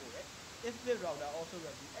ကုန်လုံးပို့တယ် if this router also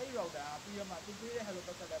receive အဲ့ router ပြီးတော့မှသူပေးတဲ့ hello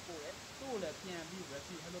packet လည်းပို့တယ်သူ့ကိုလည်းပြန်ပြီး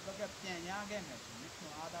receive hello packet ပြန်ရခဲ့မယ်ဆိုရင်ကျွ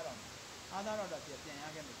န်တော်အားသားတော့ပြန်ရ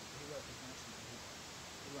ခဲ့မယ်ဆိုဒီဘက်ပြန်စီတယ်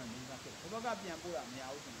ဒီကနေကဖြစ်ဒီဘက်ကပြန်ပို့တာမရ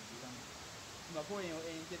ဘူးဆိုရင်ဒီကမှာဒီမှာကိုယ့်ရင်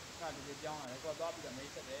အိမ်ကဒီပြောင်းလာတယ်ကိုယ်သွားပြီးတော့မိ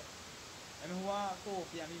တ်ဆက်တယ်အဲ့ဟိုကကိုယ်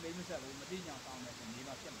ပြန်ပြီးမိတ်မဆက်ဘူးမတိညာအောင်ဆောင်မယ်ဆိုရင်ဒီ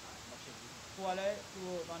မှာဖြစ်မှာမဖြစ်ဘူးကိုကလည်းသူ့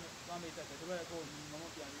ကိုသွားမိတ်ဆက်တယ်ဒီဘက်ကိုညီမမ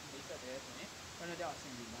ပြန်ပြီးမိတ်ဆက်တယ်ဆိုရင်ဘယ်နဲ့ကြောက်အဆ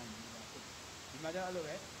င်ပြေမှန်းဒီမှာဖြစ်ဒီမှာကျတော့အဲ့လို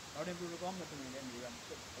ပဲ routing protocol မတူရင်လည်းနေရာမ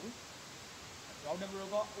ဖြစ်ဘူး routing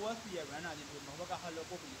protocol OSP ရဲ့ runner ချင်းတို့ဘက်က hello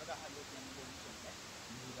ပို့ပြီးဘက်က hello ပြန်ပို့ပြီးဆိုရင်လည်း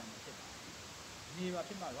ဒီကမှာဖြစ်ပါတယ်ဒီမှာ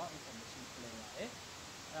ဖြစ်မှာတော့ information ပြလဲရတယ်အဲ့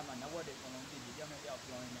ဒါမှ network တွေအကုန်လုံးကြည့်ပြီးကြောက်နေကြောက်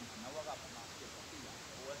ပြောင်းနေမှာ network ကဘာမှဖြစ်တော့ပြရတယ်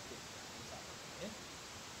OSP ကိုစပါတယ်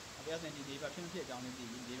အပြည့်အစုံဒီ data ဖြစ်အကြောင်းလေးကြည့်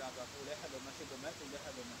ပြီး data ဆိုကိုလည်း hello message ပို့မယ်သူလည်း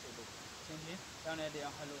hello message ပို့ချင်းချင်းတောင်းတဲ့တ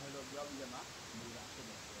ရား hello ပြောပြီးတော့မှ data ဖြစ်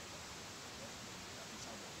တယ်ဆိုတော့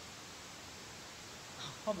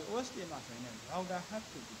ဟုတ်ပြီ OSP မှာဆိုရင် router have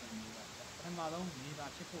to be data ပထမဆုံး data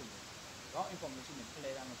ဖြစ်ဖို့လို raw information တွေဖလှ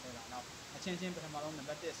ယ်တာမဖလှယ်တာနောက်အချင်းချင်းပထမဆုံးနံ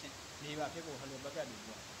ပါတ်1ဆင့် data ဖြစ်ဖို့ hello packet တွေ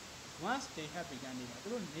ပေါ့ once they have begun data သူ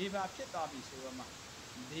တို့ data ဖြစ်သွားပြီဆိုတော့မှ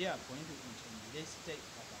they are going to enter this state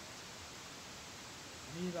of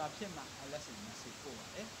နေပါဖြစ်မှာ LSA message ပို့ပါ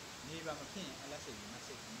တယ်နေပါမဖြစ်ရင် LSA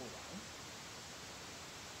message ပို့ပါဘူး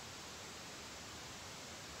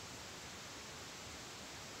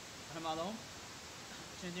ပထမဆုံး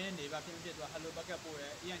အချင်းချင်းနေပါဖြစ်သွား hello packet ပို့တ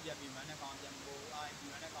ယ် ENJP မှန်းနဲ့ကောင်ပြန်ပို့ IP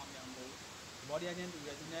မှန်းနဲ့ကောင်ပြန်ပို့ body ချင်းတူတ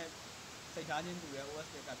ယ်သူနဲ့စိတ်ထားချင်းတူတယ်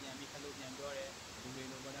OSP ကပြန်ပြီး hello ပြန်ပြောတယ်လူတွေ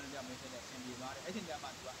လိုပေါ်တဲ့ကြောင့်မိတ်ဆက်တဲ့အဆင်ပြေပါတယ်အဲ့ဒီကြမှာ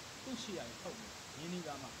သူကသူ့ရှိရတယ်ထုတ်တယ်ရင်းနှီး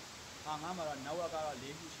ကားမှာငါမှာတော့ network ကတော့၄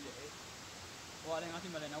ခုရှိတယ်ဟိုလည်းငါ့စီ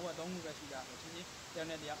မှာလည်း network 3ခုပဲရှိတာဆိုချင်းချင်းတယောက်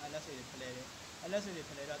နဲ့တယောက် LSA တွေဖလှယ်တယ် LSA တွေ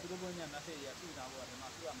ဖလှယ်တော့သူတို့ပုံညာ message တွေကစုထားဖို့ကဒီမှာ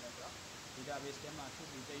စုရမယ်ဆိုတော့ database ထဲမှာစု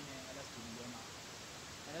ပြီးသိမ်းတယ် LSA တွေမှာ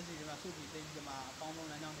LSA တွေမှာစုပြီးသိမ်းပြီးမှအကောင်းဆုံး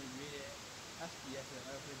လမ်းကြောင်းတွေရွေးတယ် SPS ဆို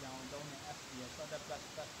တဲ့ algorithm ကိုသုံးတယ် SPS shortcut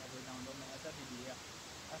plus algorithm ကိုသုံးတယ် SFTP က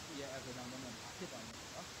SPS algorithm ကိုသုံးတယ်ဖြစ်သွားတယ်ဆို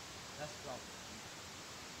တော့ that's route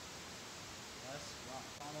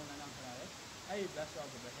အကောင်းဆုံးလမ်းကြောင်းခလာတယ်အဲ့ဒီ best route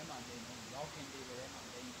ကိုဘယ်ထဲမှာသိမ်းလဲ routing table ထဲမှာ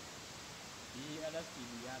သိမ်း ဒီ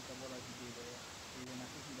LSTP က topology table ဒီနာ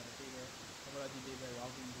ခုရှိတာ table topology table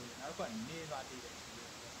routing ကိုနောက်တစ်ခုက neighbor table ရှိတယ်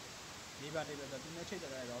neighbor table ဆိုတော့သူနဲ့ချိတ်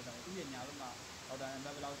တဲ့ router သူရဲ့ညာဘက်မှာ router နံပါ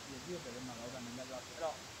တ်ဘယ်လောက်ရှိတယ်သူ့ရဲ့ဘယ်ဘက်မှာ router နံပါတ်ဘယ်လောက်ရှိတယ်အဲ့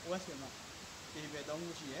တော့ OSPF မှာ table 3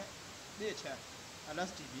ခုရှိရဲ့တစ်ချက်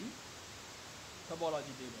LSTP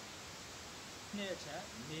topology table နှစ်ချက်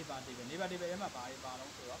neighbor table ထဲမှာဘာတွေပါ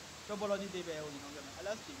လုံးဆိုတော့ topology table ကိုကျွန်တော်ပြောမယ်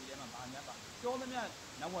LSTP ထဲမှာဘာများပါပြောသမျှ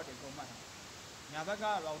network တွေပုံမှတ်ထားညာဘက်က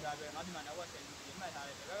router တွေငါဒီမှာ network 10 GB မှတ်ထားတ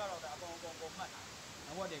ယ်ဘယ်ဘက်က router အကုန်မှတ်ထား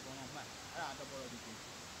network တွေအကုန်လုံးမှတ်အဲ့ဒါ topology table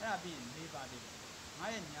အဲ့ဒါပြီး neighbor table ငါ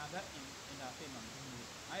ရဲ့ညာဘက် interface မှာဘူးလို့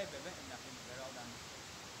ငါရဲ့ဘယ်ဘက် interface မှာ router နဲ့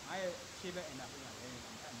ငါရဲ့ရှေ့ဘက် interface မှာလည်းအဲ့ဒါ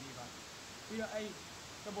neighbor ပြီးတော့အဲ့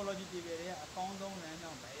topology table တွေကအကောင်းဆုံးလမ်း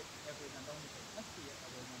ကြောင်းပဲ equation သုံးပြီးဆို SPF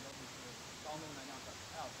equation သုံးပြီးဆိုအကောင်းဆုံးလမ်းကြောင်းဆိုအဲ့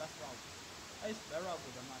ဒါ best route အဲ့ best route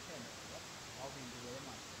ကိုဘယ်မှာထည့်လဲဆိုတော့ routing table ထဲ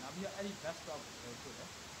မှာနောက်ပြီးတော့အဲ့ဒီ best route ကိုလည်းဖြစ်တယ်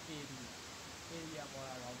area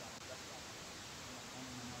border router best route အကောင်းဆုံးလ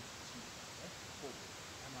မ်းကြောင်းရှိတယ်ပို့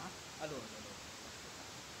အဲ့မှာအဲ့လိုလည်းလို့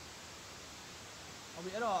ဟုတ်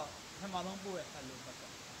ပြီအဲ့တော့ပထမဆုံးပို့ရဲ့ hello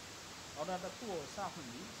packet router တစ်ခုကိုစဖွင့်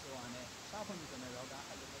ပြီးဆိုတာနဲ့စဖွင့်ပြီးဆိုတဲ့ router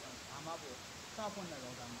hello packet ဘာမှပို့စဖွင့်တဲ့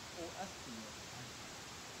router မှာ OSPF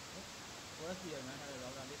OSPF ရမ်းထားတဲ့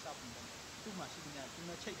router လေးစဖွင့်တယ်သူ့မှာရှိတဲ့သူ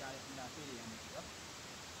နဲ့ချိတ်ထားတဲ့ interface တွေကနေပြီးတော့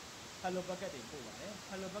hello packet တွေပို့ပါတယ်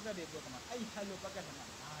hello packet တွေပို့ကမှအဲ့ဒီ hello packet ထဲမှာ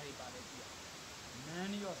ဘာတွေပါလဲကြည့်ရအောင်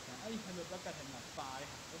none of them အဲ့ဒီ hello packet ထဲမှာပါတဲ့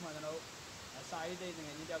ဥပမာကျွန်တော်တို့စာရေးတဲ့ငွေ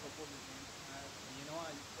ကြီးတက်ကိုပို့လို့ရှင်ရင်တော့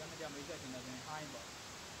ကျန်တဲ့မိတ်ဆက်တင်တဲ့ high ပေါ့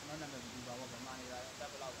ကျွန်တော်နာမည်ဒီပါပေါ့ဗမာနေတာတက်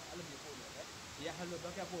ဘလောက်အဲ့လိုမျိုးပို့လို့လေဒီက hello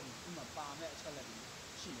packet ပို့ပြီးဥပမာပါမဲ့အချက်လက်တွေ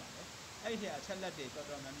ရှိပါတယ်အဲ့ဒီအချက်လက်တွေတော်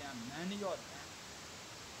တော်များများ none of them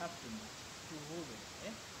have to hold တ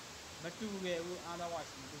ယ်မတူခဲ့ဘူး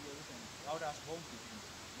otherwise မတူခဲ့ဘူးဆိုရင် router ဘုံကြည့်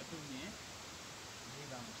မတူရင်ဒီ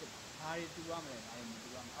ကောင်ဖြစ်တယ်။ဘာတွေတူရမလဲဒါတွေမတူ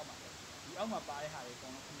ရမယ်အောက်မှာဒီအောက်မှာပါတဲ့ဟာတွေအကု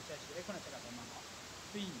န်လုံး9ချက်ရှိတယ်9ချက်ကဘယ်မှာပေါ့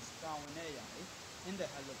please တာဝန်နဲ့ရာတွေ in the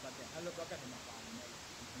hello packet ထဲမှာပါနေတယ်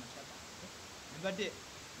9ချက်ပါတယ်။နံပါတ်1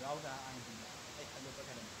 router ID ပါအဲ့ hello packet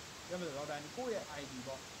ထဲမှာပြောမယ်ဆို router ကိုယ့်ရဲ့ ID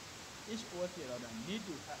ပေါ့ each OSPF router need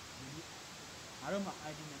to have unique ငါတို့မှာ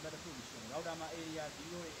ID နံပါတ်တစ်ခုရှိတယ် router မှာ area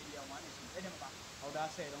 0တွေ area 1တွေရှိတယ်အဲ့ဒါမှာ router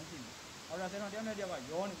 10လုံးရှိတယ် router 10လုံးတယောက်နဲ့တယောက်က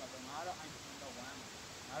ရောနေမှာဆိုငါကတော့ ID နံပါတ်1မှာ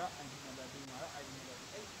ငါတော့ ID နံပါတ်2ငါတော့ ID နံပါတ်3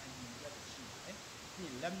အဲ့ ID နံပါတ်ရှိတယ်ပြီး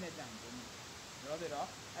lab နဲ့တိုင်ကုန်တယ်တော့ဆိုတော့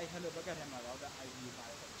အဲ့ hello packet ထဲမှာ router ID ပါ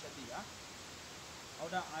တယ်ဆိုချက်တည်းက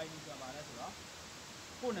router ID ဆိုတာပါလဲဆိုတော့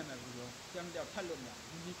ကိုယ့်နာမည်ကိုတယောက်နဲ့တယောက်ထပ်လို့မရ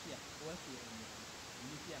unique ဖြစ် OSPF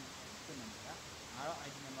unique ဖြစ်ကိုယ့်နာမည်ကငါတော့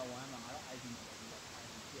ID နံပါတ်1မှာငါတော့ ID နံပါတ်2က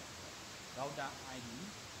ID ဖြစ် router ID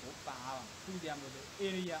ကိုပါအောင်သူကြမလို့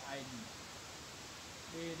area ID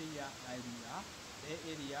area ID ကဘယ်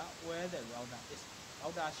area where the router is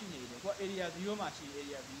router ရှိနေတယ်ကို area 0မှာရှိ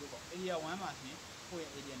area 0ပေါ့ area 1မှာရှိကိုရဲ့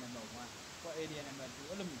area number 1ကို area number 2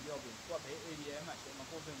အဲ့လိုမျိုးပြောပြီးကိုဘယ် area မှာရှိမှာ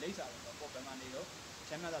ကိုဆိုလိမ့်စာတော့ကိုဘယ်မှာနေတော့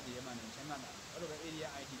ချမ်းသာတဲ့ထဲမှာနေချမ်းသာတာအဲ့လိုပဲ area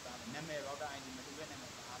ID ပါမယ်နာမည် router ID မတူတဲ့နာမ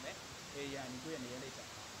ည်ပါမယ် area ID ကိုရဲ့နေရာလိမ့်စာ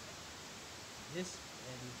ပါမယ် this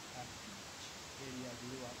value have to match area 0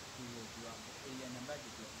က2ကိုပြောရမယ် area number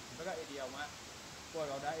 2ပြောဒီဘက်က area 1ကို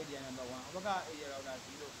router area number 1ဟိုဘက်က area router 0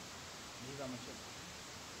နေပါမဖြစ်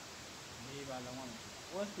နေပါလုံးဝမရှိ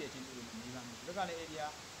OSPF ချင်းတူနေပါမရှိဒီဘက်ကလည်း area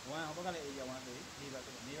 1ဟိုဘက်ကလည်း area 1ဆိုနေပါဖြ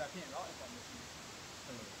စ်နေပါဖြစ်ရင် route information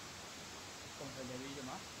ဆိုလို့ configuration ဒီ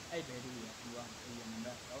မှာအဲ့ value တွေကတူရမယ် area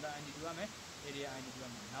number router ID တူရမယ် area ID တူရ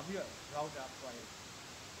မယ်နောက်ပြီးတော့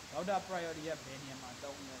router priority ကဘယ်နေရာမှာတော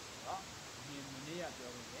င်းလဲဆိုတော့ဒီမနေ့က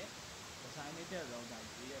ပြောခဲ့တဲ့ designated router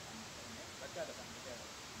ရေးတဲ့အခါမှာတောင်းတယ် backup designated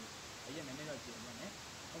router အဲ့ရနည်းနည်းတော့ကျင်နေတယ်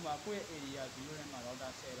ဥပမာကိုယ့်ရဲ့ area 0ထဲမှာ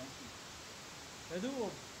router 10လုံးရှိတယ်ဘယ်သူ့ကို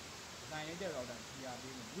designated router ကြီးရ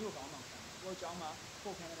ပေးလို့ဘယ်သူ့ကိုခေါင်းဆောင်ခံတယ်ကိုယ့်ကျောင်းမှာ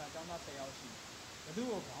ကိုယ့်ခန်းထဲမှာကျောင်းသား10ယောက်ရှိတယ်ဘယ်သူ့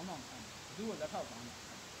ကိုခေါင်းဆောင်ခံတယ်ဘယ်သူ့ကိုလက်ထောက်ခေါင်းဆောင်ခံတ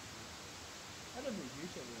ယ်အဲ့လိုမျိုးရွေး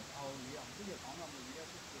ချယ်လို့ဘာလို့ရေးအောင်သူ့ရဲ့ခေါင်းဆောင်မျိုးရေးတဲ့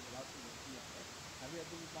စစ်စစ်ဘယ်လောက်ရှိလို့ကြည့်ရတယ်နောက်ပြီး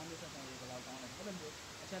သူကောင်းတဲ့ဆက်ဆံရေးဘယ်လောက်ကောင်းလဲအဲ့လိုမျိုး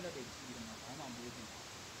အချက်လက်တွေကြည့်ပြီးတော့ခေါင်းဆောင်ပေးနေတာ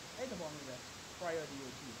အဲ့ဒီပေါ်မျိုးပဲ priority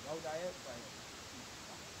ကိုကြည့် router ရဲ့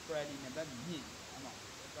priority နံပါတ်မြင့်အမှ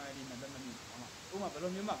priority နံပါတ်မမြင့်အမှဥပမာဘယ်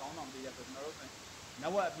လိုမျိုးမှခေါင်းဆောင်ပေးရဆိုကျွန်တော်တို့ဆိုရင်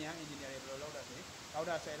network အပြန် engineer တွေဘယ်လိုလုပ်လဲဆိုရင်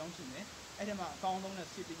router 10လုံးရှိမယ်အဲ့ဒီမှာအကောင်းဆုံးနဲ့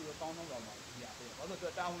CPU အကောင်းဆုံး router ကိုကြည့်ရပေးဘာလို့ဆို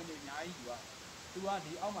တော့တာဝန်တွေအများကြီးယူရတယ်သူက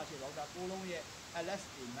ဒီအောက်မှာရှိ router 6လုံးရဲ့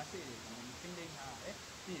LSA message တွေကိုထိန်းသိမ်းထားရတယ်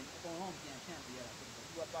ပြီးရင်အကုန်လုံးပြန်ဖြန့်ပေးရတာဆိုတော့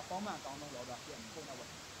သူက performance အကောင်းဆုံး router ဖြစ်မယ်ကိုယ့်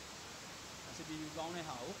network CPU ကောင်းတဲ့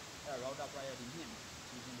ဟာကိုအဲ့ router priority မြင့်မယ်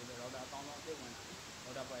ဒီရှင်တွေ router အကောင်းဆုံးအသိဝင်လာပြီ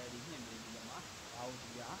router priority မြင့်နေပြီးတော့မှဘာလို့ဒီ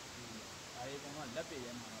ကဒါတွေအကုန်လုံးလက်ပေ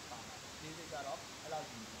ထဲမှာတော့ပါတာဒီစိတ်ကတော့အဲ့လောက်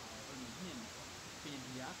ကြီးပါဘယ်လိုမြင့်နေပြီး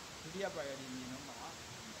ဒီကဒုတိယ priority မြင့်တော့မှာ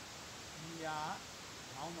ဒီက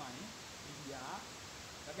ခေါင်းမှရင်ဒီက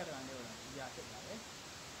လက်ကတန်လေးတော့ဒီကဖြစ်သွားတယ်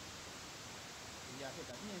ဒီက idea ဖြစ်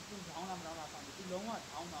တာပြီးရင်သူထောင်းလာမထောင်းလာဆောင်ပြီးသူလုံးဝ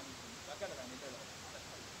ထောင်းလာပြီဆိုရင် bucket တစ်ပိုင်းလေးတက်တော့နောက်တစ်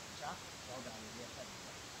ခါတခြား router တွေရဲ့ဆက်ပြီး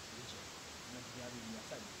တော့ရွေးချယ်နော်ဒီဟာတွေ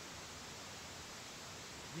ဆက်ပြီး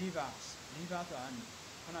neighbor ဆိုတာ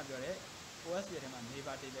ခုနပြောတဲ့ OSPF ထဲမှာ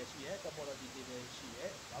neighbor table ရှိရဲ topology table ရှိရဲ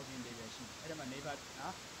routing table ရှိရဲအဲ့ဒါမှာ neighbor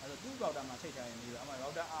အဲ့တော့သူ့ router မှာချိန်ထားရင် neighbor အမှ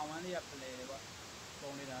router R1 လေးက play တယ်ပေါ့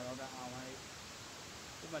ပုံနေတာ router R1 လေး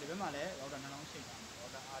ဒီမှာဒီဘက်မှာလည်း router နှလုံးချိန်ထားတယ်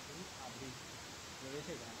router R2 R3 ဒီလိုလေး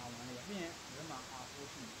ချိန်ထား R1 လေးကပြီးရင်ဒီဘက်မှာ R4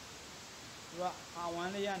 ရှိတယ်သူက R1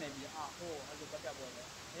 လေးရနေပြီး R4 အဲ့လိုပတ်သက်ပေါ်တယ်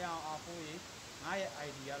အဲ့အောင် R4 ရေငါရဲ့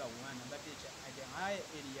ID ကတော့ 1 နံပါတ်1ချက် ID ငါရဲ့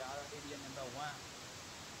area ကတော့ area number 1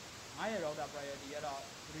ငါရဲ့ router priority ကတော့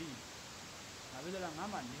 3နောက်ပြီးတော့ငါ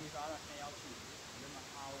မှ neighbor ကတော့2ယောက်ရှိတယ်ဒီမှာ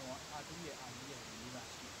R1 R2 ရဲ့ R3 ရဲ့ neighbor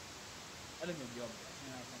ရှိတယ်အဲ့လိုမျိုးပြောပြတယ်စ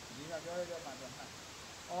ဉ်းစားကြည့် neighbor ပြောရတဲ့မှာတော့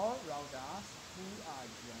all routers who are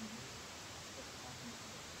joined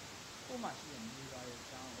ကိုမှရှိတဲ့ neighbor ရဲ့အ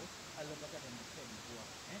ကြောင်းကိုအဲ့လို bucket ထဲမှာထည့်ပြီးပို့ရ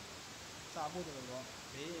တယ်စာဖို့တော်တော့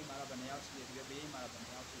ဘေးအိမ်မှာတော့ဘယ်နှယောက်ရှိတယ်ဒီဘေးအိမ်မှာတော့ဘယ်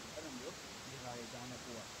နှယောက်ရှိတယ်အဲ့လိုမျိုး neighbor ရဲ့အကြောင်းနဲ့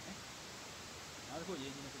ပို့ရတယ်နောက်တစ်ခု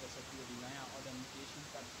ရေးခြင်းဖြစ်တဲ့ security line က authentication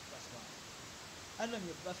password အဲ့လို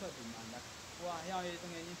မျိုး password တွေမှာလက်ဟိုဟာဟျောင်းရေးတ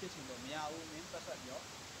ကယ်ချင်းဖြစ်ချင်လို့မရဘူးမင်း password ပြော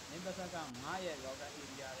မင်း password ကငါရဲ့ router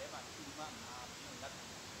area ထဲမှာဒီမှာငါမင်းလက်ခံ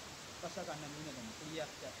password က2မျိုးနဲ့တော့ clear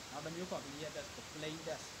text နောက်တစ်မျိုးက clear text ကို plain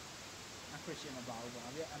text encryption မပါဘူးပေါ့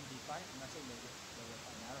အဲ့ MD5 message လို့ပြောတာ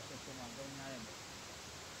ဒါတော့ system မှာသုံးရတဲ့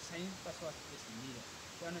same password is needed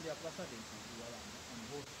ကျွန်တော်တို့ password တွေပြန်ပြောရမယ် on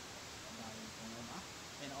both ဒါတွေအကုန်လုံးမှာ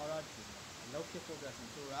in order to လောက်ဖြစ်ဖို့အတွက်ဆို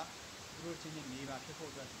တာသူတို့ချင်းချင်းနေပါဖြစ်ဖို့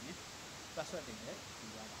အတွက်ဆိုရင် password တွေလည်းယူ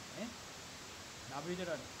ရပါမယ်နောက်ပြီး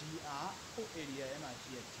တော့ DR ကို area ထဲမှာရှိ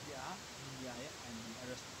တဲ့ DR media ရဲ့ IP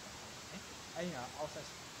address ကိုပါမယ်အဲ့ဟာ outside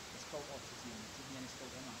scope of CCN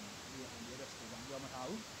scope ထဲမှာဒီ IP address ကိုပြောမထား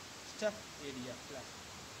ဘူး step area plus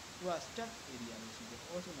သူက step area လို့ရှိတယ်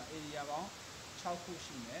also မှာ area ပေါင်း6ခု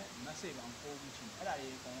ရှိမယ် message ပေါင်း9ခုရှိမယ်အဲ့ဒါတွေ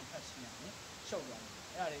အကုန်လုံးဖတ်ရှင်းရမယ်ရှုပ်သွားတယ်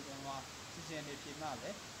အဲ့ဒါတွေအကုန်လုံး CCN တွေပြင်မှပဲ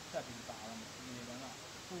ဖတ်ပြီးပါအောင် CCN တွေကတော့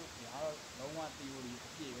ခုဒါတော့လုံးဝ theory အ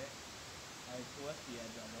ပြည့်ပဲအဲ OSPF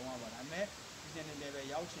အတွက်လုံးဝပါဒါပေမဲ့ CCN level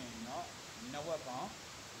ရောက်ချင်တော့ network ပေါင်း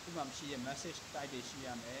ဒီမှာရှိတဲ့ message type တွေရှိရ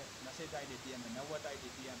မယ် message type တွေပြင်ရမယ် network type တွေ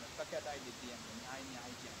ပြင်ရမယ် packet type တွေပြင်ရမယ်အများ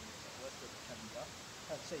ကြီးပြင်ရတယ် OSPF ထပ်ပြီးတော့ထ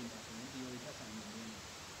ပ်စိတ်နေဆိုရင် theory ထပ်ဆိုင်နေတ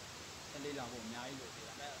ယ်လေးလာဖို့အများကြီးလိုသေးတ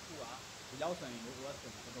ယ်ဒါပေမဲ့အခုကဒီလောက်ဆိုရင်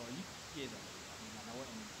OSPF တော်တော်ကြီးပြည့်တယ်ဒီမှာ network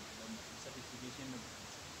administration လုံး certification လုပ်တယ်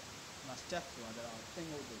မှာ step ဆိုတာတော့သင်္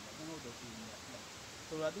ဂုတ်တွေသင်္ဂုတ်တွေပြင်နေတာ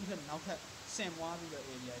ဆိုတော့သူ့ထက်နောက်ထပ်ဆင့်ပွားပြီးတော့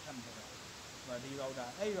area ထပ်မထည့်တော့ဘူးဒီ router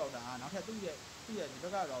အဲ့ router ကနောက်ထပ်သူ့ရဲ့ဒီဘက်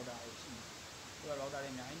က router တွေရှိတယ်သူက router တွေ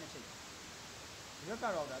အများကြီးနဲ့ချိန်ဒီဘက်က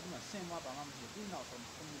router သူ့မှာဆင့်ပွားဘာမှမရှိဘူးသူ့နောက်ဆုံး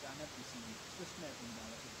computer နဲ့ PC switch နဲ့ computer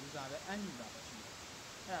ပဲ user ပဲ end user ပဲရှိတယ်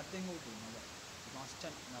အဲ့ဒါသင်္ဂုတ်တွေမှာပဲဒီကောင်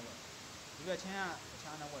step network ဒီဘက်ချင်းကတ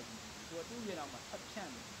ခြား network ကြီးသူကသူ့ရဲ့နောက်မှာထပ်ဖြန့်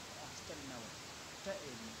နေတယ် step network step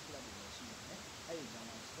area club တွေရှိတယ်အဲ့ဒီကြောင့်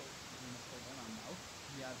scope ဒီ scope ထဲမှာမဟုတ်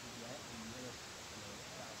DRP ရဲ့ area အဲ့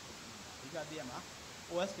ဒါ scope ဒီကတည်းကမှာ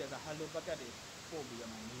OSPF က hello packet တွေပို့ပြီး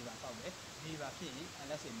တော့မှနေပါဆောက်တယ်နေပါဖြစ်ရင်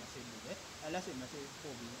LSA message လို့ပဲ LSA message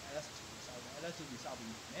ပို့ပြီး LSTP ဆောက်တယ် LSTP ဆောက်ပြီး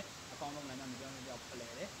မယ်အကောင့်လုံးလည်းကြောက်ဖလှ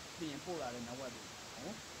ယ်တယ်ပြီးရင်ပို့လာတဲ့ network တွေ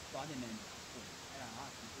ကိုသွားနေတယ်ပို့အဲ့ဒါက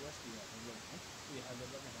ဒီ OSPF ရဲ့လုပ်တယ်သူရဲ့ hello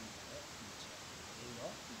packet တွေနဲ့လည်းဒီချက်လေး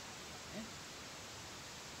တော့အဲ့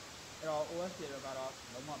တော့ OSPF ကတော့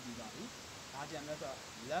လုံးဝပြီးပါပြီဒါကြံမဲ့ဆိုတော့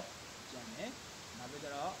left ကြံတယ်နောက်ပြီး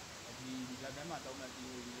တော့ဒီ left ထဲမှာတုံးတဲ့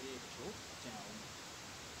theory လေးတချို့ကြံအောင်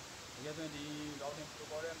ဒီကဆိုရင်ဒီ routing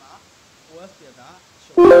protocol ထဲမှာ OSPF က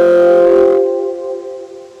ရှုပ်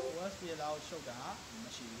OSPF လောက်ရှုပ်တာမ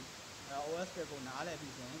ရှိဘူးအဲ့တော့ OSPF ကိုနားလည်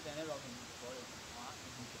ပြီးဆိုရင်တန်တဲ့ routing protocol တွေမှာ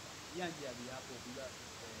အရင်ဖြစ်သွားတယ်။ပြန်ပြီးပို့ပြီးတော့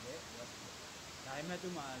တယ် OSPF ဒါပေမဲ့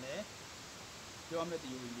သူ့မှာလည်းပြောမဲ့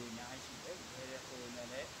theory တွေအများကြီးရှိတယ်လွယ်တယ်ဆိုရင်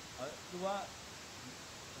လည်းသူက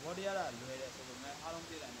ဘောတရားကလွယ်တယ်ဆိုပေမဲ့အားလုံး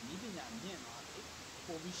သိတယ်နည်းပညာမြင့်သွားတယ်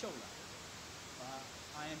ပို့ပြီးရှုပ်လာတယ်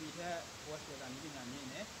။ IMB ထက် OSPF ကနည်းပညာမြင့်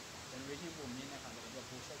တယ် generation ပို့မြင့်တဲ့အခါကျတော့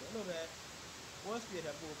ပို့ရှုပ်တယ်အဲ့လိုပဲ OSPF ထ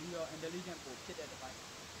က်ပို့ပြီးတော့ intelligent ပို့ဖြစ်တဲ့ device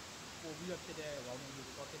ပို့ပြီးတော့ဖြစ်တဲ့ routing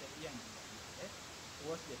protocol ဖြစ်တဲ့ EIN တွေ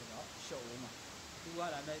OSPF တော့ရှုပ်အောင်မှာသူကဒါ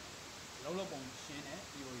ပေမဲ့လုံးပုံရှင်းတဲ့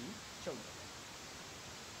theory ရှုပ်တယ်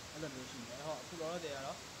အဲ့လိုမျိုးရှိတယ်ဟောအခုတော့က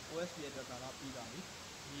တော့ OSPF အတွက်ကတော့ပြီးပါပြီ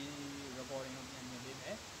ဒီ recording ကိုပြန်မြင်ပေးမ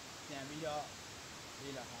ယ်ပြန်ပြီးတော့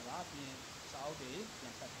လေးလာထားပါပြီးရင်စာအုပ်တွေပြ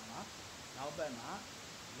န်ဖတ်ထားပါနောက်ဘက်မှာ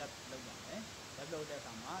lab လုပ်ပါမယ် lab လုပ်တဲ့အ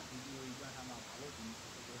ခါမှာဒီ theory ကျွမ်းထားမှာဘာလို့ဒီ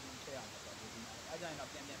solution ထည့်ရလဲဆိုတော့ဒီမှာအဲကြရင်တော့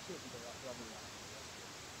ပြန်ဖြည့်ပြီးတော့ပြောပြရအောင်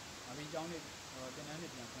နောက်ပြီးအကြောင်းလေးသင်တန်းတွေ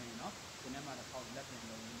ပြန်ဖွင့်ရင်တော့သင်တန်းမှာတစ်ခေါက် lab ပြန်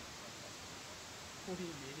လုပ်ရင်းခုထိ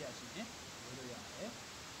မေးရရှိရင်မေးလို့ရတယ်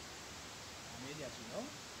မေးရရှိတော့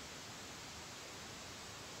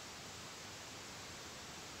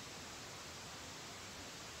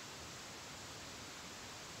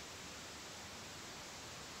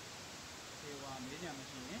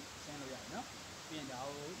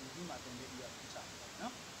ဒီမှာတင်ပေးပြီးတော့ချပါမယ်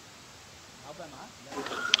နော်နောက်ဘက်မှာလက် ဟု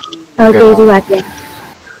တ်ကဲ့ဒီပါဗျာ